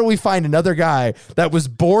like, how do we find another guy that was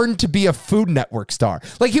born to be a Food Network star?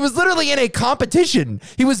 Like, he was literally in a competition.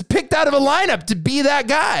 He was picked out of a lineup to be that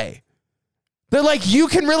guy. They're like, you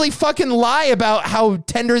can really fucking lie about how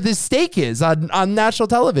tender this steak is on national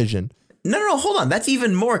television. No, hold on. That's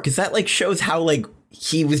even more, because that, like, shows how, like,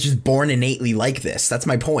 he was just born innately like this. That's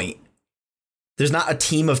my point. There's not a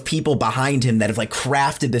team of people behind him that have, like,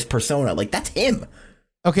 crafted this persona. Like, that's him.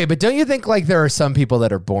 Okay, but don't you think, like, there are some people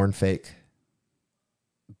that are born fake?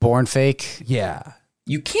 Born fake? Yeah.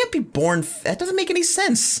 You can't be born. That doesn't make any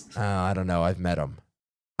sense. I don't know. I've met him.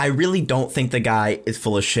 I really don't think the guy is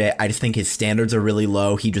full of shit. I just think his standards are really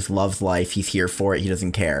low. He just loves life. He's here for it. He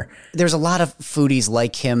doesn't care. There's a lot of foodies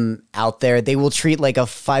like him out there. They will treat, like, a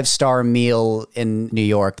 5-star meal in New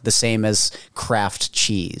York the same as Kraft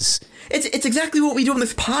cheese. It's exactly what we do on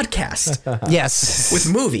this podcast Yes.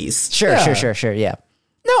 with movies. Sure, yeah.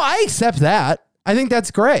 No, I accept that. I think that's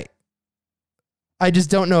great. I just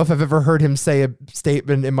don't know if I've ever heard him say a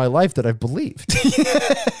statement in my life that I've believed.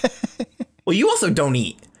 Well, you also don't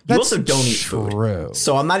eat. You That's also don't eat true. food.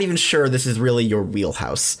 So I'm not even sure this is really your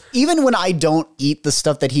wheelhouse. Even when I don't eat the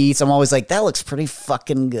stuff that he eats, I'm always like, that looks pretty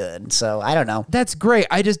fucking good. So I don't know. That's great.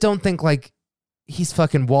 I just don't think, like, he's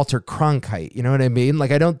fucking Walter Cronkite. You know what I mean?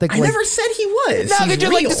 Like, I don't think, I like, never said he was. no, He's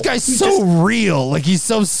you're like, real. this guy's He's so just- real. Like, he's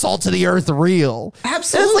so salt of the earth real.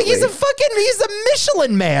 Absolutely. And it's like, he's a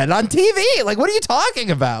Michelin man on TV. Like, what are you talking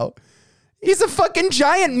about? He's a fucking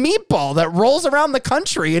giant meatball that rolls around the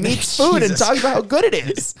country and eats food and Jesus talks about how good it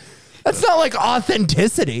is. That's not like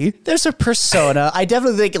authenticity. There's a persona. I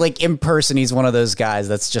definitely think, like, in person, he's one of those guys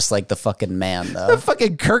that's just like the fucking man, though. The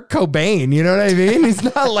fucking Kurt Cobain, you know what I mean? He's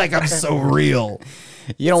not like, I'm so real.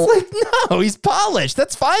 You don't. Like, no, he's polished.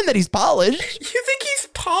 That's fine that he's polished. You think he's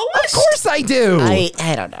polished? Of course I do.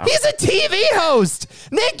 I don't know. He's a TV host.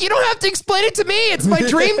 Nick, you don't have to explain it to me. It's my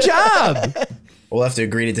dream job. We'll have to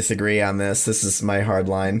agree to disagree on this. This is my hard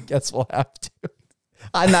line. Guess we'll have to.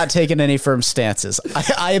 I'm not taking any firm stances.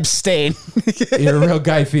 I abstain. You're a real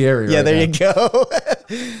Guy Fieri. Yeah, right there now.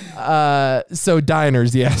 you go. So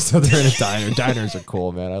diners, yeah. So they're in a diner. Diners are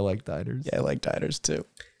cool, man. I like diners. Yeah, I like diners too.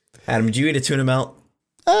 Adam, would you eat a tuna melt?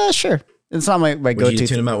 Sure. It's not my Would go-to. you eat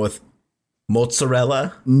tuna melt with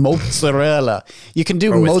mozzarella? Mozzarella. You can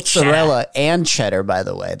do Or with mozzarella and cheddar, by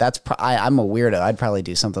the way. That's I'm a weirdo. I'd probably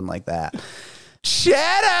do something like that.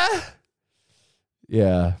 Cheddar.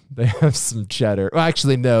 Yeah, they have some cheddar. Well,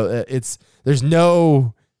 actually, no. There's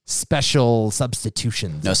no special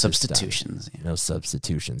substitutions. No at this time. substitutions. Yeah. No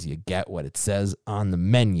substitutions. You get what it says on the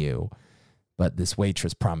menu, but this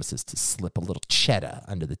waitress promises to slip a little cheddar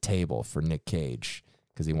under the table for Nick Cage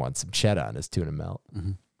because he wants some cheddar on his tuna melt.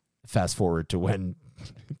 Mm-hmm. Fast forward to when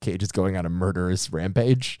Cage is going on a murderous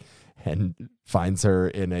rampage and finds her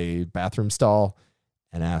in a bathroom stall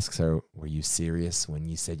and asks her, "Were you serious when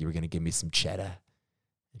you said you were going to give me some cheddar?"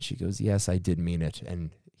 And she goes, "Yes, I did mean it."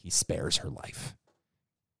 And he spares her life.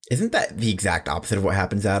 Isn't that the exact opposite of what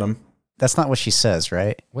happens, Adam? That's not what she says,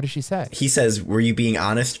 right? What does she say? He says, "Were you being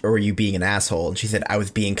honest or were you being an asshole?" And she said, "I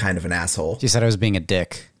was being kind of an asshole." She said I was being a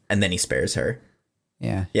dick. And then he spares her.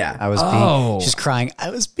 Yeah. Yeah. I was being, she's crying, I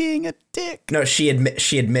was being a dick. No, she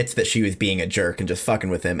admits that she was being a jerk and just fucking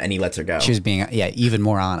with him, and he lets her go. She was being, even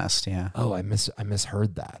more honest. Yeah. Oh, I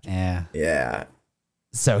misheard that. Yeah. Yeah.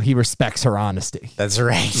 So he respects her honesty That's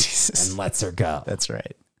right. and lets her go. That's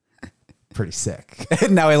right. Pretty sick.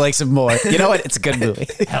 Now he likes him more. You know what? It's a good movie.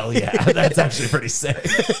 Hell yeah. That's actually pretty sick.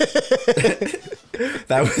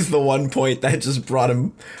 That was the one point that just brought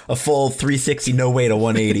him a full 360, no way to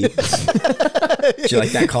 180. Did you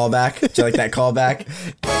like that callback? Did you like that callback?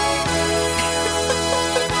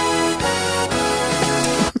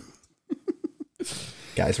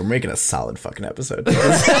 Guys, we're making a solid fucking episode.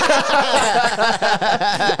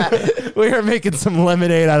 We are making some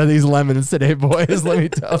lemonade out of these lemons today, boys. Let me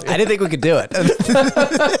tell you. I didn't think we could do it.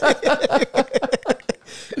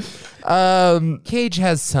 Cage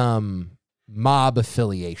has some mob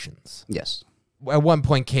affiliations. Yes. At one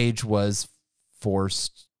point, Cage was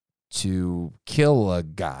forced to kill a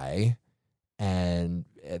guy, and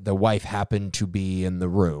the wife happened to be in the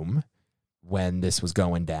room when this was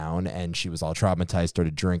going down, and she was all traumatized,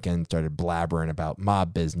 started drinking, started blabbering about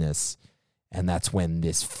mob business, and that's when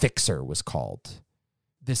this fixer was called.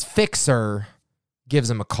 This fixer gives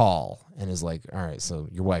him a call and is like, all right, so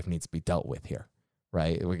your wife needs to be dealt with here,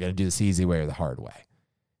 right? We're going to do this easy way or the hard way.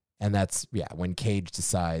 And that's, when Cage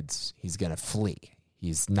decides he's going to flee.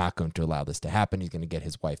 He's not going to allow this to happen. He's going to get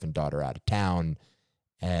his wife and daughter out of town.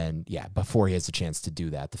 And before he has a chance to do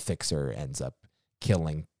that, the fixer ends up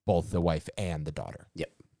killing both the wife and the daughter.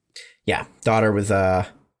 Yep. Yeah, daughter was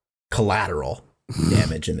collateral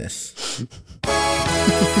damage in this.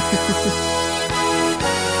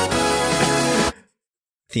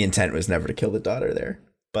 The intent was never to kill the daughter there,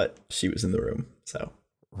 but she was in the room, so.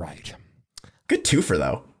 Right. Good twofer,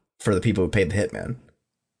 though, for the people who paid the hitman.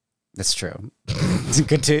 That's true. It's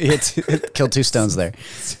good to kill two stones there.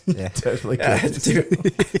 Yeah. Totally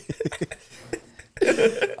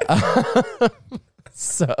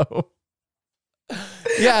So,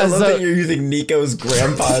 I love that you're using Nico's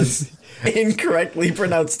grandpa's incorrectly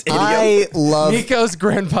pronounced idiom. I love Nico's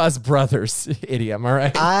grandpa's brother's idiom. All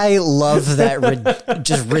right. I love that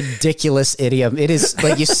just ridiculous idiom. It is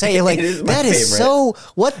like you say, like that is favorite. so.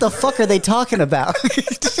 What the fuck are they talking about?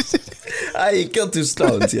 I killed two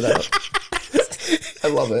stones, you know. I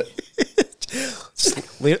love it.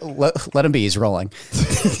 Let him be. He's rolling.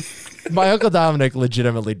 My Uncle Dominic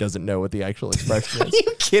legitimately doesn't know what the actual expression is. Are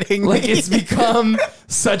you kidding Like, me? it's become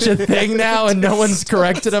such a thing now, and no one's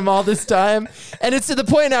corrected him all this time. And it's to the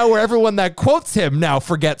point now where everyone that quotes him now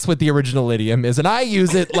forgets what the original idiom is, and I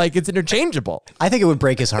use it like it's interchangeable. I think it would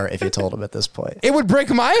break his heart if you told him at this point. It would break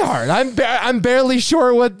my heart. I'm barely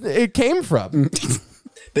sure what it came from.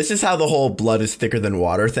 This is how the whole blood is thicker than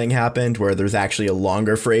water thing happened, where there's actually a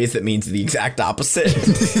longer phrase that means the exact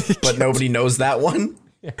opposite, but nobody knows that one.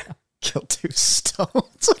 Yeah. Kill two stones.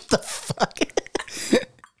 What the fuck?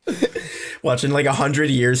 Watching like 100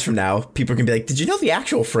 years from now, people can be like, did you know the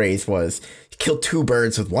actual phrase was kill two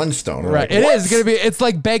birds with one stone? Right. Like, It is going to be, it's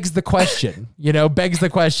like begs the question. You know, begs the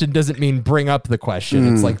question doesn't mean bring up the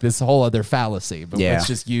question. It's like this whole other fallacy, but it's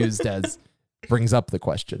just used as brings up the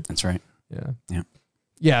question. That's right. Yeah. Yeah.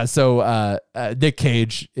 Yeah. So Nick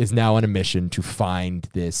Cage is now on a mission to find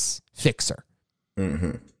this fixer.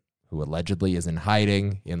 Mm-hmm. Who allegedly is in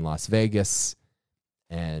hiding in Las Vegas,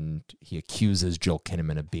 and he accuses Joel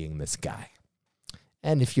Kinnaman of being this guy.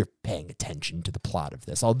 And if you're paying attention to the plot of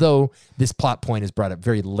this, although this plot point is brought up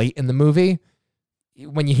very late in the movie,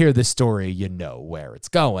 when you hear this story, you know where it's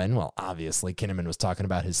going. Well, obviously, Kinnaman was talking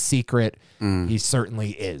about his secret. He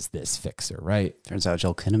certainly is this fixer, right? Turns out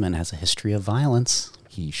Joel Kinnaman has a history of violence.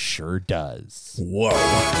 He sure does. Whoa.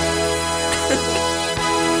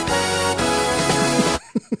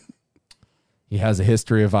 He has a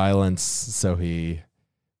history of violence, so he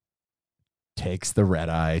takes the red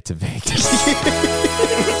eye to Vegas.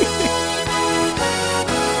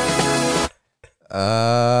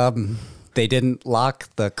 They didn't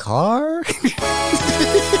lock the car?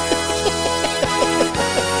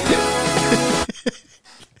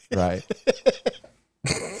 Right.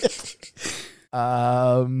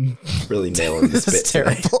 Really nailing this bit. That's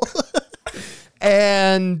terrible.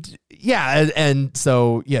 And yeah, and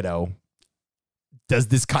so, you know, does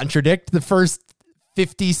this contradict the first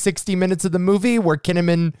 50, 60 minutes of the movie where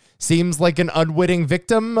Kinnaman seems like an unwitting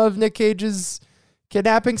victim of Nick Cage's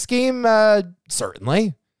kidnapping scheme?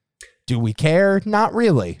 Certainly. Do we care? Not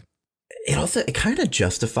really. It kind of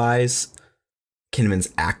justifies Kinnaman's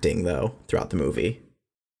acting, though, throughout the movie,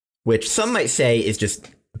 which some might say is just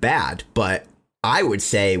bad, but I would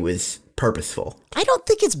say was purposeful. I don't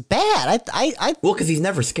think it's bad. Well, because he's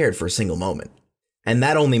never scared for a single moment. And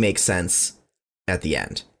that only makes sense at the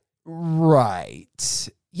end. Right.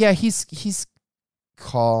 Yeah, he's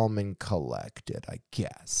calm and collected, I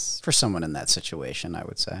guess. For someone in that situation, I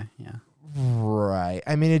would say, yeah. Right.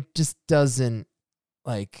 I mean, it just doesn't,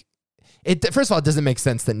 like, it. First of all, it doesn't make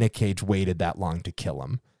sense that Nick Cage waited that long to kill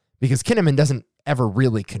him, because Kinnaman doesn't ever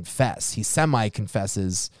really confess. He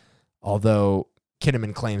semi-confesses, although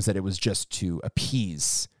Kinnaman claims that it was just to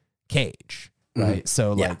appease Cage, right? Mm-hmm.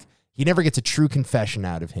 So, like, he never gets a true confession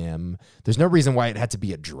out of him. There's no reason why it had to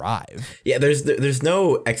be a drive. Yeah, there's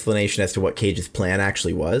no explanation as to what Cage's plan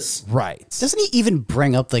actually was. Right. Doesn't he even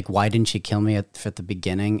bring up, like, why didn't you kill me at the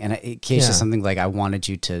beginning? And Cage says something like, I wanted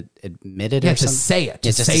you to admit it or something. To say it.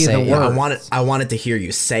 Yeah, to say the word. Yeah, I wanted to hear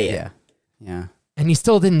you say it. Yeah. Yeah. And he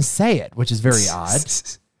still didn't say it, which is very odd.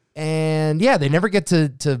 And yeah, they never get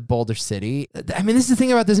to Boulder City. I mean, this is the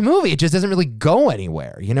thing about this movie. It just doesn't really go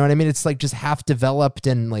anywhere. You know what I mean? It's like just half developed,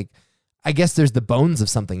 and like, I guess there's the bones of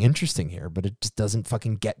something interesting here, but it just doesn't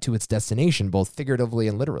fucking get to its destination, both figuratively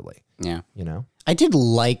and literally. Yeah. You know? I did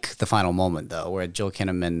like the final moment, though, where Joel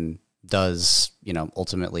Kinnaman does, you know,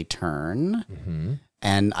 ultimately turn. Mm-hmm.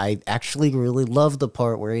 And I actually really love the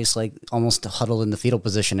part where he's like almost huddled in the fetal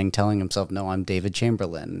positioning, telling himself, no, I'm David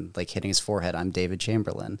Chamberlain, like hitting his forehead, I'm David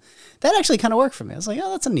Chamberlain. That actually kind of worked for me. I was like,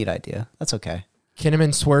 oh, that's a neat idea. That's okay.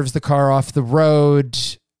 Kinnaman swerves the car off the road.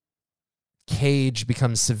 Cage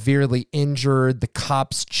becomes severely injured. The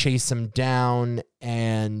cops chase him down,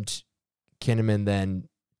 and Kinnaman then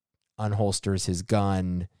unholsters his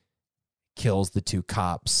gun, kills the two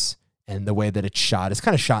cops. And the way that it's shot is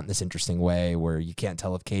kind of shot in this interesting way where you can't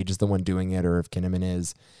tell if Cage is the one doing it or if Kinnaman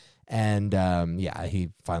is. And yeah, he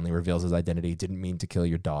finally reveals his identity. Didn't mean to kill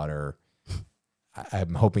your daughter.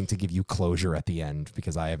 I'm hoping to give you closure at the end,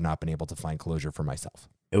 because I have not been able to find closure for myself.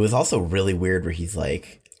 It was also really weird where he's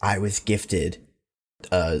like, I was gifted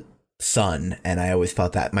a son, and I always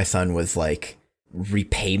thought that my son was like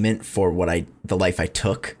repayment for the life I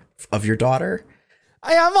took of your daughter.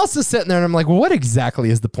 I'm also sitting there and I'm like, what exactly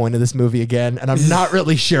is the point of this movie again? And I'm not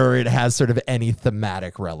really sure it has sort of any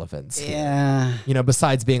thematic relevance. Yeah. You know,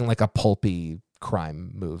 besides being like a pulpy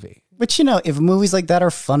crime movie. But, you know, if movies like that are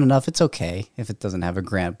fun enough, it's okay if it doesn't have a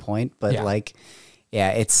grand point. But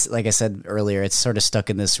it's like I said earlier, it's sort of stuck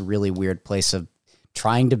in this really weird place of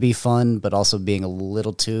trying to be fun, but also being a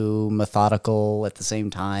little too methodical at the same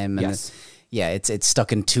time. And it's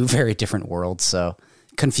stuck in two very different worlds. So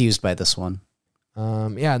confused by this one.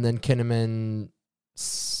 And then Kinnaman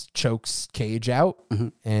chokes Cage out,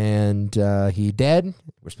 and he dead.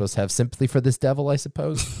 We're supposed to have sympathy for this devil, I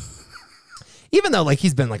suppose. Even though, like,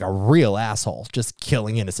 he's been like a real asshole, just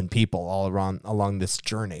killing innocent people all along this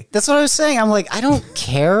journey. That's what I was saying. I'm like, I don't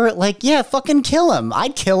care. Like, yeah, fucking kill him.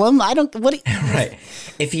 I'd kill him. I don't. Right.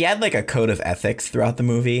 If he had like a code of ethics throughout the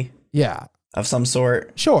movie, of some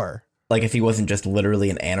sort, sure. Like if he wasn't just literally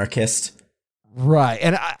an anarchist. Right.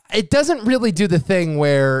 And it doesn't really do the thing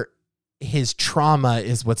where his trauma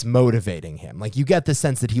is what's motivating him. Like, you get the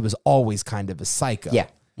sense that he was always kind of a psycho. Yeah.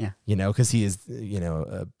 You know, because he is,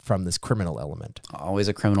 from this criminal element. Always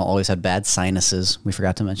a criminal, always had bad sinuses. We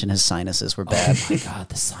forgot to mention his sinuses were bad. Oh my God,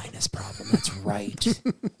 the sinus problem. That's right.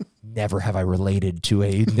 Never have I related to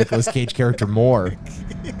a Nicolas Cage character more.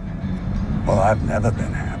 Well, I've never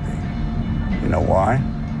been happy. You know why?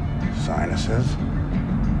 Sinuses.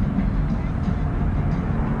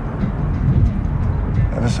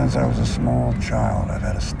 Ever since I was a small child, I've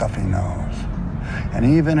had a stuffy nose. And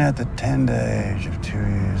even at the tender age of 2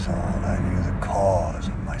 years old, I knew the cause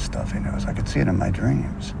of my stuffy nose. I could see it in my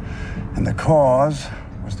dreams. And the cause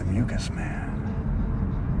was the mucus man.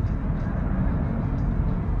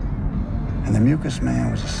 And the mucus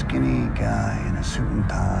man was a skinny guy in a suit and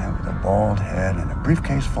tie with a bald head and a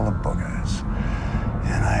briefcase full of boogers.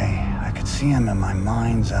 And I could see him in my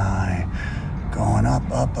mind's eye, going up,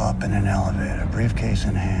 up, up in an elevator, briefcase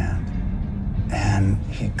in hand. And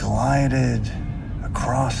he glided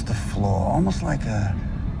across the floor, almost like a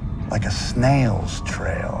snail's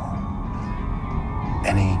trail.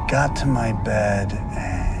 And he got to my bed,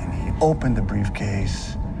 and he opened the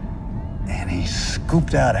briefcase, and he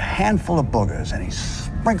scooped out a handful of boogers, and he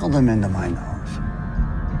sprinkled them into my nose.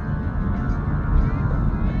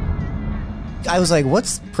 I was like,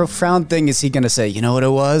 what profound thing is he going to say? You know what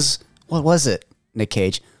it was? What was it, Nick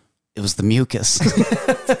Cage? It was the mucus.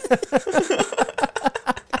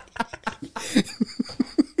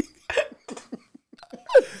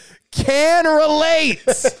 Can relate.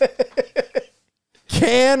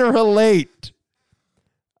 Can relate.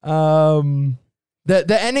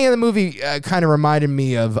 The ending of the movie kind of reminded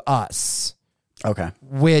me of Us. Okay.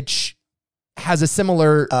 Which has a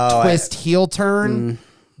similar twist heel turn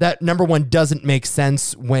that, number one, doesn't make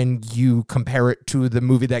sense when you compare it to the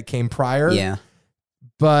movie that came prior. Yeah.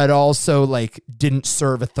 But also like didn't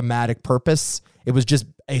serve a thematic purpose. It was just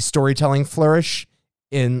a storytelling flourish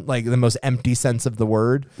in like the most empty sense of the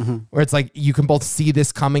word, where it's like you can both see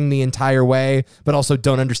this coming the entire way, but also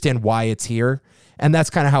don't understand why it's here. And that's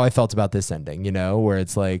kind of how I felt about this ending, you know, where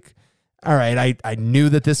it's like, all right, I knew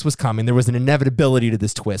that this was coming. There was an inevitability to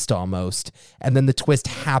this twist almost. And then the twist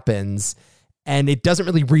happens and it doesn't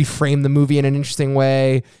really reframe the movie in an interesting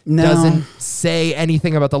way. No. Doesn't say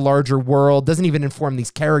anything about the larger world. Doesn't even inform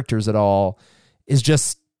these characters at all. Is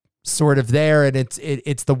just sort of there. And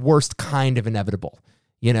it's the worst kind of inevitable.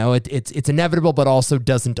 You know, it's inevitable, but also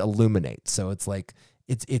doesn't illuminate. So it's like,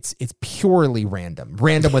 it's purely random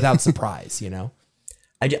without surprise, you know?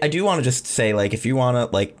 I do want to just say, like, if you want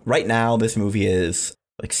to, like, right now, this movie is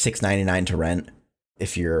like $6.99 to rent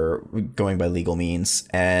if you're going by legal means.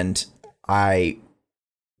 And I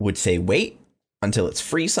would say wait until it's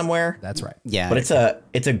free somewhere. That's right. Yeah. But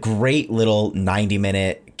it's a great little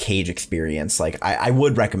 90-minute Cage experience. Like, I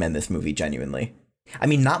would recommend this movie genuinely. I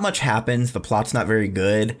mean, not much happens. The plot's not very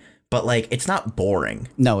good, but like, it's not boring.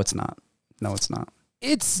 No, it's not. No, it's not.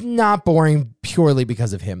 It's not boring purely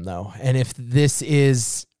because of him, though. And if this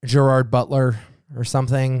is Gerard Butler or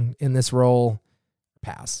something in this role,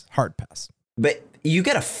 pass. Hard pass. But you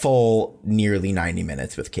get a full nearly 90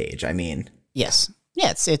 minutes with Cage. I mean, Yes.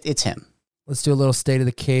 Yeah, it's him. Let's do a little State of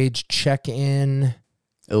the Cage check-in.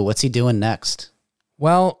 Oh, what's he doing next?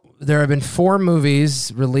 Well, there have been 4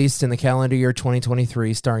 movies released in the calendar year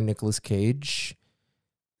 2023 starring Nicolas Cage.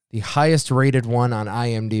 The highest rated one on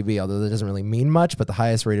IMDb, although that doesn't really mean much, but the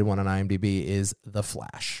highest rated one on IMDb is The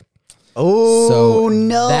Flash. Oh, So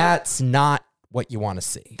no. that's not what you want to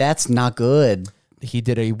see. That's not good. He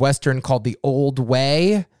did a Western called The Old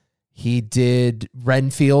Way. He did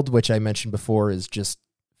Renfield, which I mentioned before is just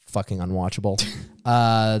fucking unwatchable.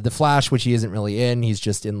 The Flash, which he isn't really in. He's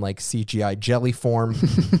just in like CGI jelly form.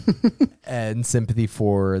 And Sympathy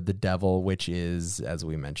for the Devil, which is, as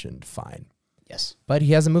we mentioned, fine. Yes. But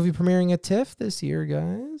he has a movie premiering at TIFF this year,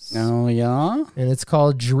 guys. Oh, yeah? And it's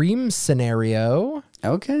called Dream Scenario.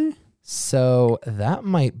 Okay. So that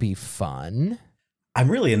might be fun. I'm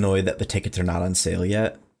really annoyed that the tickets are not on sale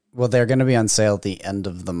yet. Well, they're going to be on sale at the end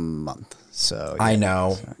of the month. So yeah. I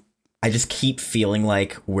know. I just keep feeling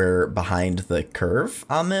like we're behind the curve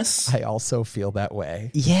on this. I also feel that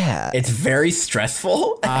way. Yeah. It's very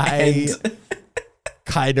stressful. I and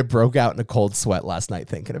kind of broke out in a cold sweat last night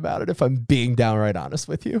thinking about it, if I'm being downright honest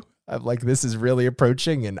with you. I'm like, this is really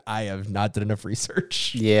approaching, and I have not done enough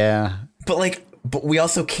research. Yeah. but we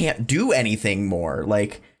also can't do anything more.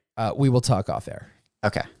 Like, We will talk off air.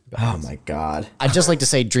 Okay. oh my God. I'd just like to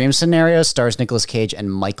say Dream Scenario stars Nicolas Cage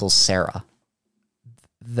and Michael Cera.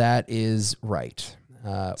 That is right.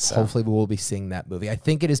 Hopefully we will be seeing that movie. I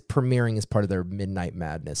think it is premiering as part of their Midnight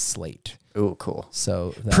Madness slate. Ooh, cool.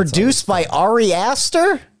 So that's Produced by Ari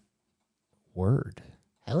Aster? Word.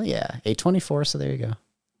 Hell yeah. A24, so there you go.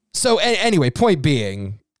 So anyway, point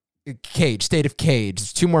being, Cage, State of Cage.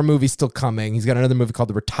 There's 2 more movies still coming. He's got another movie called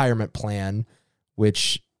The Retirement Plan,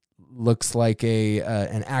 which looks like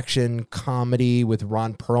an action comedy with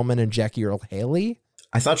Ron Perlman and Jackie Earle Haley.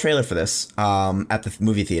 I saw a trailer for this at the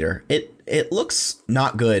movie theater. It looks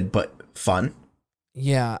not good, but fun.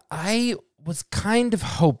 Yeah, I was kind of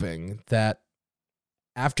hoping that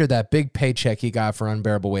after that big paycheck he got for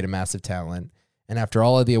Unbearable Weight of Massive Talent, and after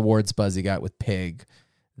all of the awards buzz he got with Pig,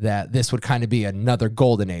 that this would kind of be another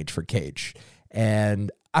golden age for Cage.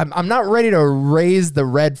 And I'm not ready to raise the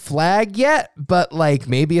red flag yet, but like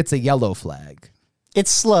maybe it's a yellow flag. It's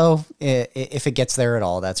slow if it gets there at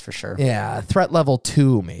all, that's for sure. Yeah, threat level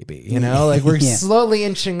 2 maybe, you know? Like we're Yeah. slowly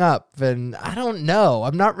inching up, and I don't know.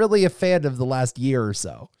 I'm not really a fan of the last year or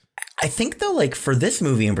so. I think though, like for this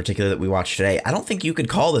movie in particular that we watched today, I don't think you could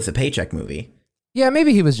call this a paycheck movie. Yeah,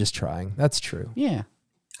 maybe he was just trying. That's true. Yeah.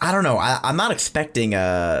 I don't know. I'm not expecting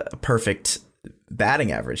a perfect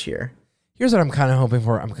batting average here. Here's what I'm kind of hoping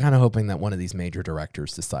for. I'm kind of hoping that one of these major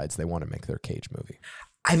directors decides they want to make their Cage movie.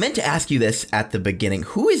 I meant to ask you this at the beginning.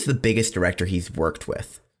 Who is the biggest director he's worked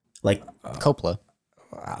with? Like Coppola.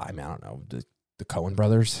 I mean, I don't know. The Coen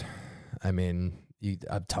brothers. I mean,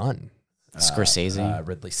 a ton. Scorsese.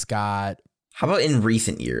 Ridley Scott. How about in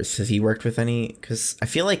recent years? Has he worked with any? Because I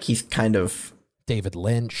feel like he's kind of... David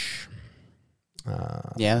Lynch.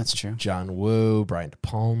 Yeah, that's true. John Woo. Brian De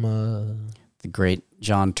Palma. The great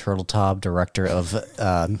John Turteltaub, director of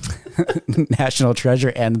National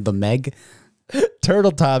Treasure and The Meg.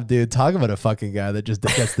 Turteltaub, dude. Talk about a fucking guy that just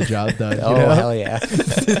gets the job done. Oh, hell yeah.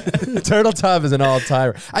 Turteltaub is an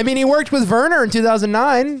all-timer. I mean, he worked with Werner in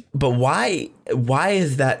 2009. But why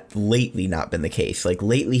has that lately not been the case? Like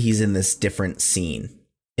lately he's in this different scene.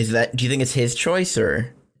 Do you think it's his choice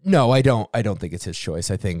or? No, I don't think it's his choice.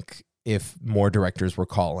 I think if more directors were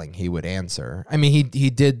calling, he would answer. I mean, he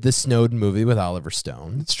did the Snowden movie with Oliver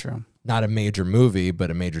Stone. That's true. Not a major movie, but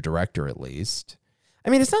a major director at least. I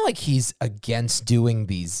mean, it's not like he's against doing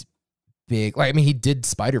these big... Like, I mean, he did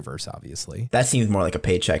Spider-Verse, obviously. That seems more like a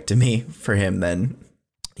paycheck to me for him than...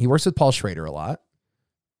 He works with Paul Schrader a lot.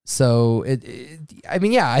 So, I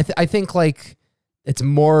mean, yeah, I think, like, it's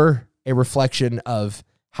more a reflection of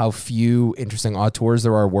how few interesting auteurs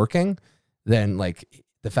there are working than, like,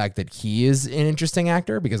 the fact that he is an interesting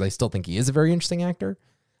actor, because I still think he is a very interesting actor.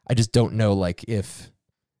 I just don't know, like, if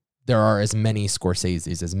there are as many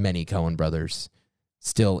Scorseses, as many Coen brothers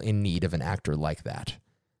still in need of an actor like that.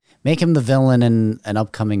 Make him the villain in an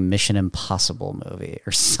upcoming Mission Impossible movie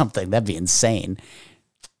or something. That'd be insane.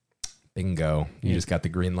 Bingo. You just got the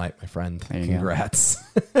green light, my friend. There you Congrats.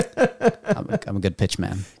 I'm a good pitch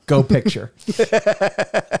man. Go picture.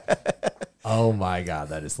 Oh my God.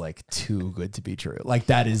 That is like too good to be true. Like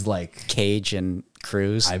that is like Cage and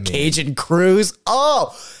Cruz. I mean- Cage and Cruz.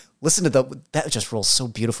 Oh, listen to that just rolls so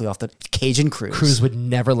beautifully off the Cage and Cruz. Cruz would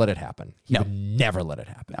never let it happen. He No. would never let it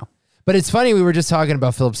happen. No. But it's funny, we were just talking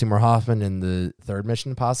about Philip Seymour Hoffman in the third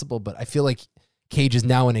Mission Impossible, but I feel like Cage is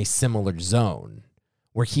now in a similar zone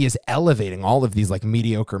where he is elevating all of these like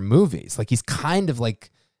mediocre movies. Like he's kind of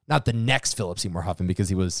like not the next Philip Seymour Hoffman because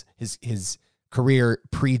he was his career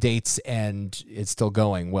predates and it's still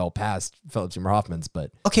going well past Philip Seymour Hoffman's,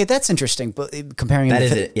 but Okay, that's interesting. But comparing him That to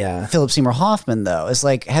is it, yeah. Philip Seymour Hoffman, though, is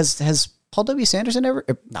like has Paul W. Sanderson ever?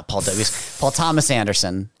 Not Paul W. Paul Thomas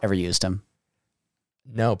Anderson ever used him?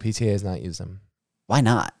 no, PTA has not used him. Why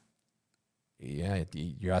not? Yeah,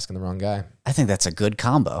 you're asking the wrong guy. I think that's a good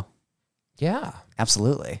combo. Yeah.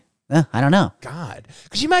 Absolutely. I don't know. God.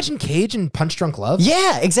 Could you imagine Cage in Punch Drunk Love?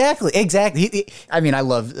 Yeah, exactly. I mean, I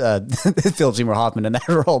love Philip Seymour Hoffman in that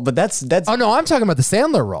role, but that's. Oh, no, I'm talking about the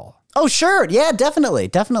Sandler role. Oh, sure. Yeah, definitely.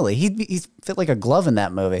 He'd fit like a glove in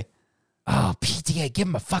that movie. Oh, PTA, give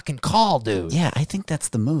him a fucking call, dude. Yeah, I think that's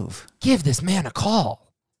the move. Give this man a call.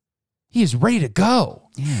 He is ready to go.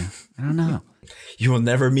 Yeah, I don't know. You will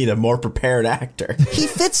never meet a more prepared actor. He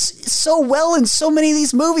fits so well in so many of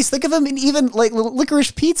these movies. Think of him in even like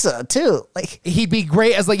Licorice Pizza too. Like He'd be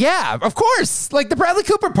great as like, yeah, of course. Like the Bradley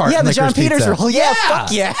Cooper part. yeah, in the John Licorice Peters Pizza. role. Yeah,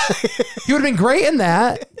 fuck yeah. He would have been great in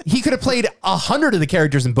that. He could have played 100 of the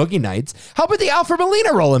characters in Boogie Nights. How about the Alfred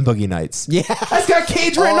Molina role in Boogie Nights? Yeah. That's got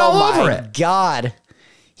Cage written all over my it. God.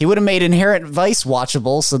 He would have made Inherent Vice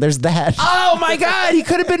watchable, so there's that. Oh my God. He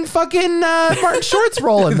could have been fucking Martin Short's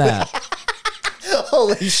role in that.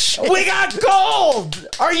 Holy shit. We got gold.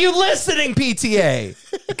 Are you listening, PTA?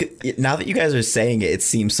 Now that you guys are saying it, it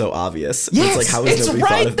seems so obvious. But Yes, it's like, how has It's nobody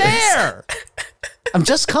thought right of this? there. I'm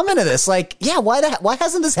just coming to this. Like, yeah, why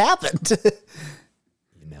hasn't this happened?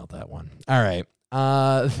 You nailed that one. All right.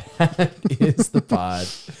 That is the pod.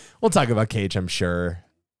 We'll talk about Cage, I'm sure.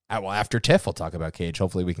 Well, after TIFF, we'll talk about Cage.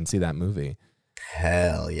 Hopefully we can see that movie.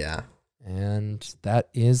 Hell yeah. And that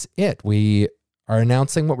is it. We are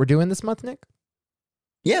announcing what we're doing this month, Nick.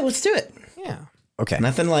 Yeah, let's do it. Yeah. Okay.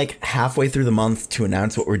 Nothing like halfway through the month to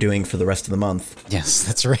announce what we're doing for the rest of the month. Yes,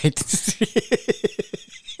 that's right.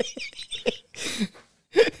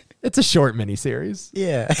 It's a short miniseries.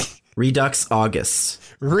 Yeah. Redux August.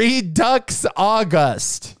 Redux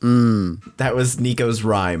August. That was Nico's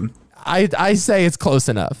rhyme. I say it's close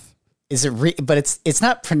enough. Is it but it's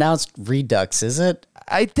not pronounced redux, is it?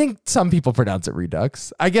 I think some people pronounce it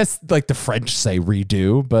Redux. I guess like the French say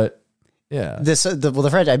redo, but yeah. The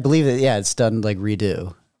French, I believe that, yeah, it's done like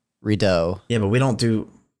redo. Yeah, but we don't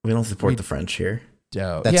support the French here.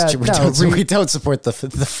 That's true. We don't support the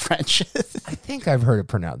French. I think I've heard it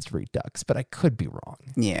pronounced redux, but I could be wrong.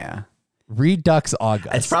 Yeah. Redux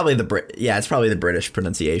August. It's probably the British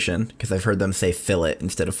pronunciation because I've heard them say fillet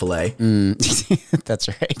instead of fillet. That's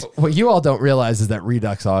right. What you all don't realize is that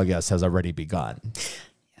Redux August has already begun.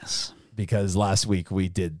 Yes. Because last week we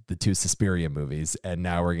did the 2 Suspiria movies, and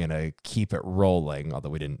now we're going to keep it rolling, although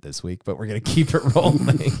we didn't this week, but we're going to keep it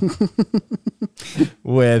rolling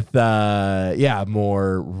with,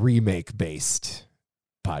 more remake-based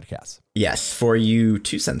podcasts. Yes, for you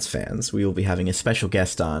 2 Cents fans, we will be having a special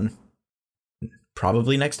guest on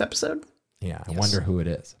probably next episode. Yeah, I wonder who it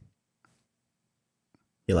is.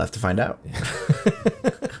 You'll have to find out.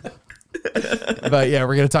 But yeah,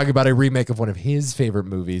 we're going to talk about a remake of one of his favorite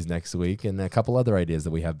movies next week and a couple other ideas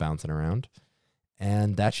that we have bouncing around.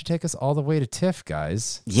 And that should take us all the way to TIFF,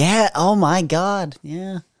 guys. Yeah. Oh, my God.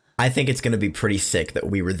 Yeah. I think it's going to be pretty sick that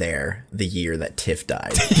we were there the year that TIFF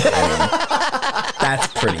died. I mean, that's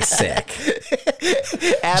pretty sick.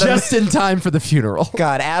 Adam, just in time for the funeral.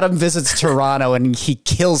 God, Adam visits Toronto and he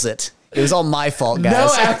kills it. It was all my fault, guys.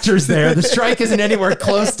 No actors there. The strike isn't anywhere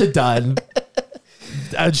close to done.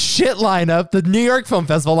 A shit lineup. The New York Film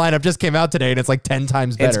Festival lineup just came out today, and it's like 10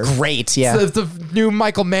 times better. It's great, yeah. So the new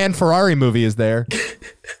Michael Mann Ferrari movie is there.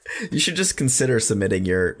 You should just consider submitting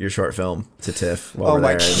your short film to TIFF. Oh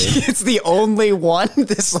my God. It's the only one,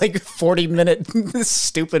 this like 40-minute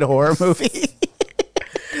stupid horror movie.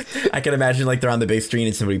 I can imagine like they're on the big screen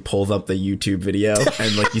and somebody pulls up the YouTube video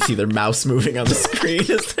and like you see their mouse moving on the screen.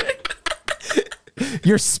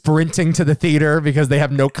 You're sprinting to the theater because they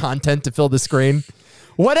have no content to fill the screen.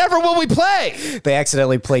 Whatever will we play? They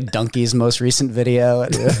accidentally played Donkey's most recent video.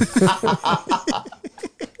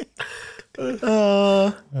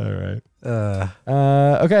 All right.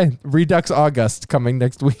 Okay. Redux August coming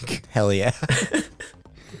next week. Hell yeah.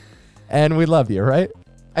 And we love you, right?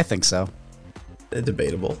 I think so.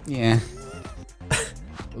 Debatable. Yeah.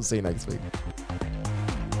 We'll see you next week.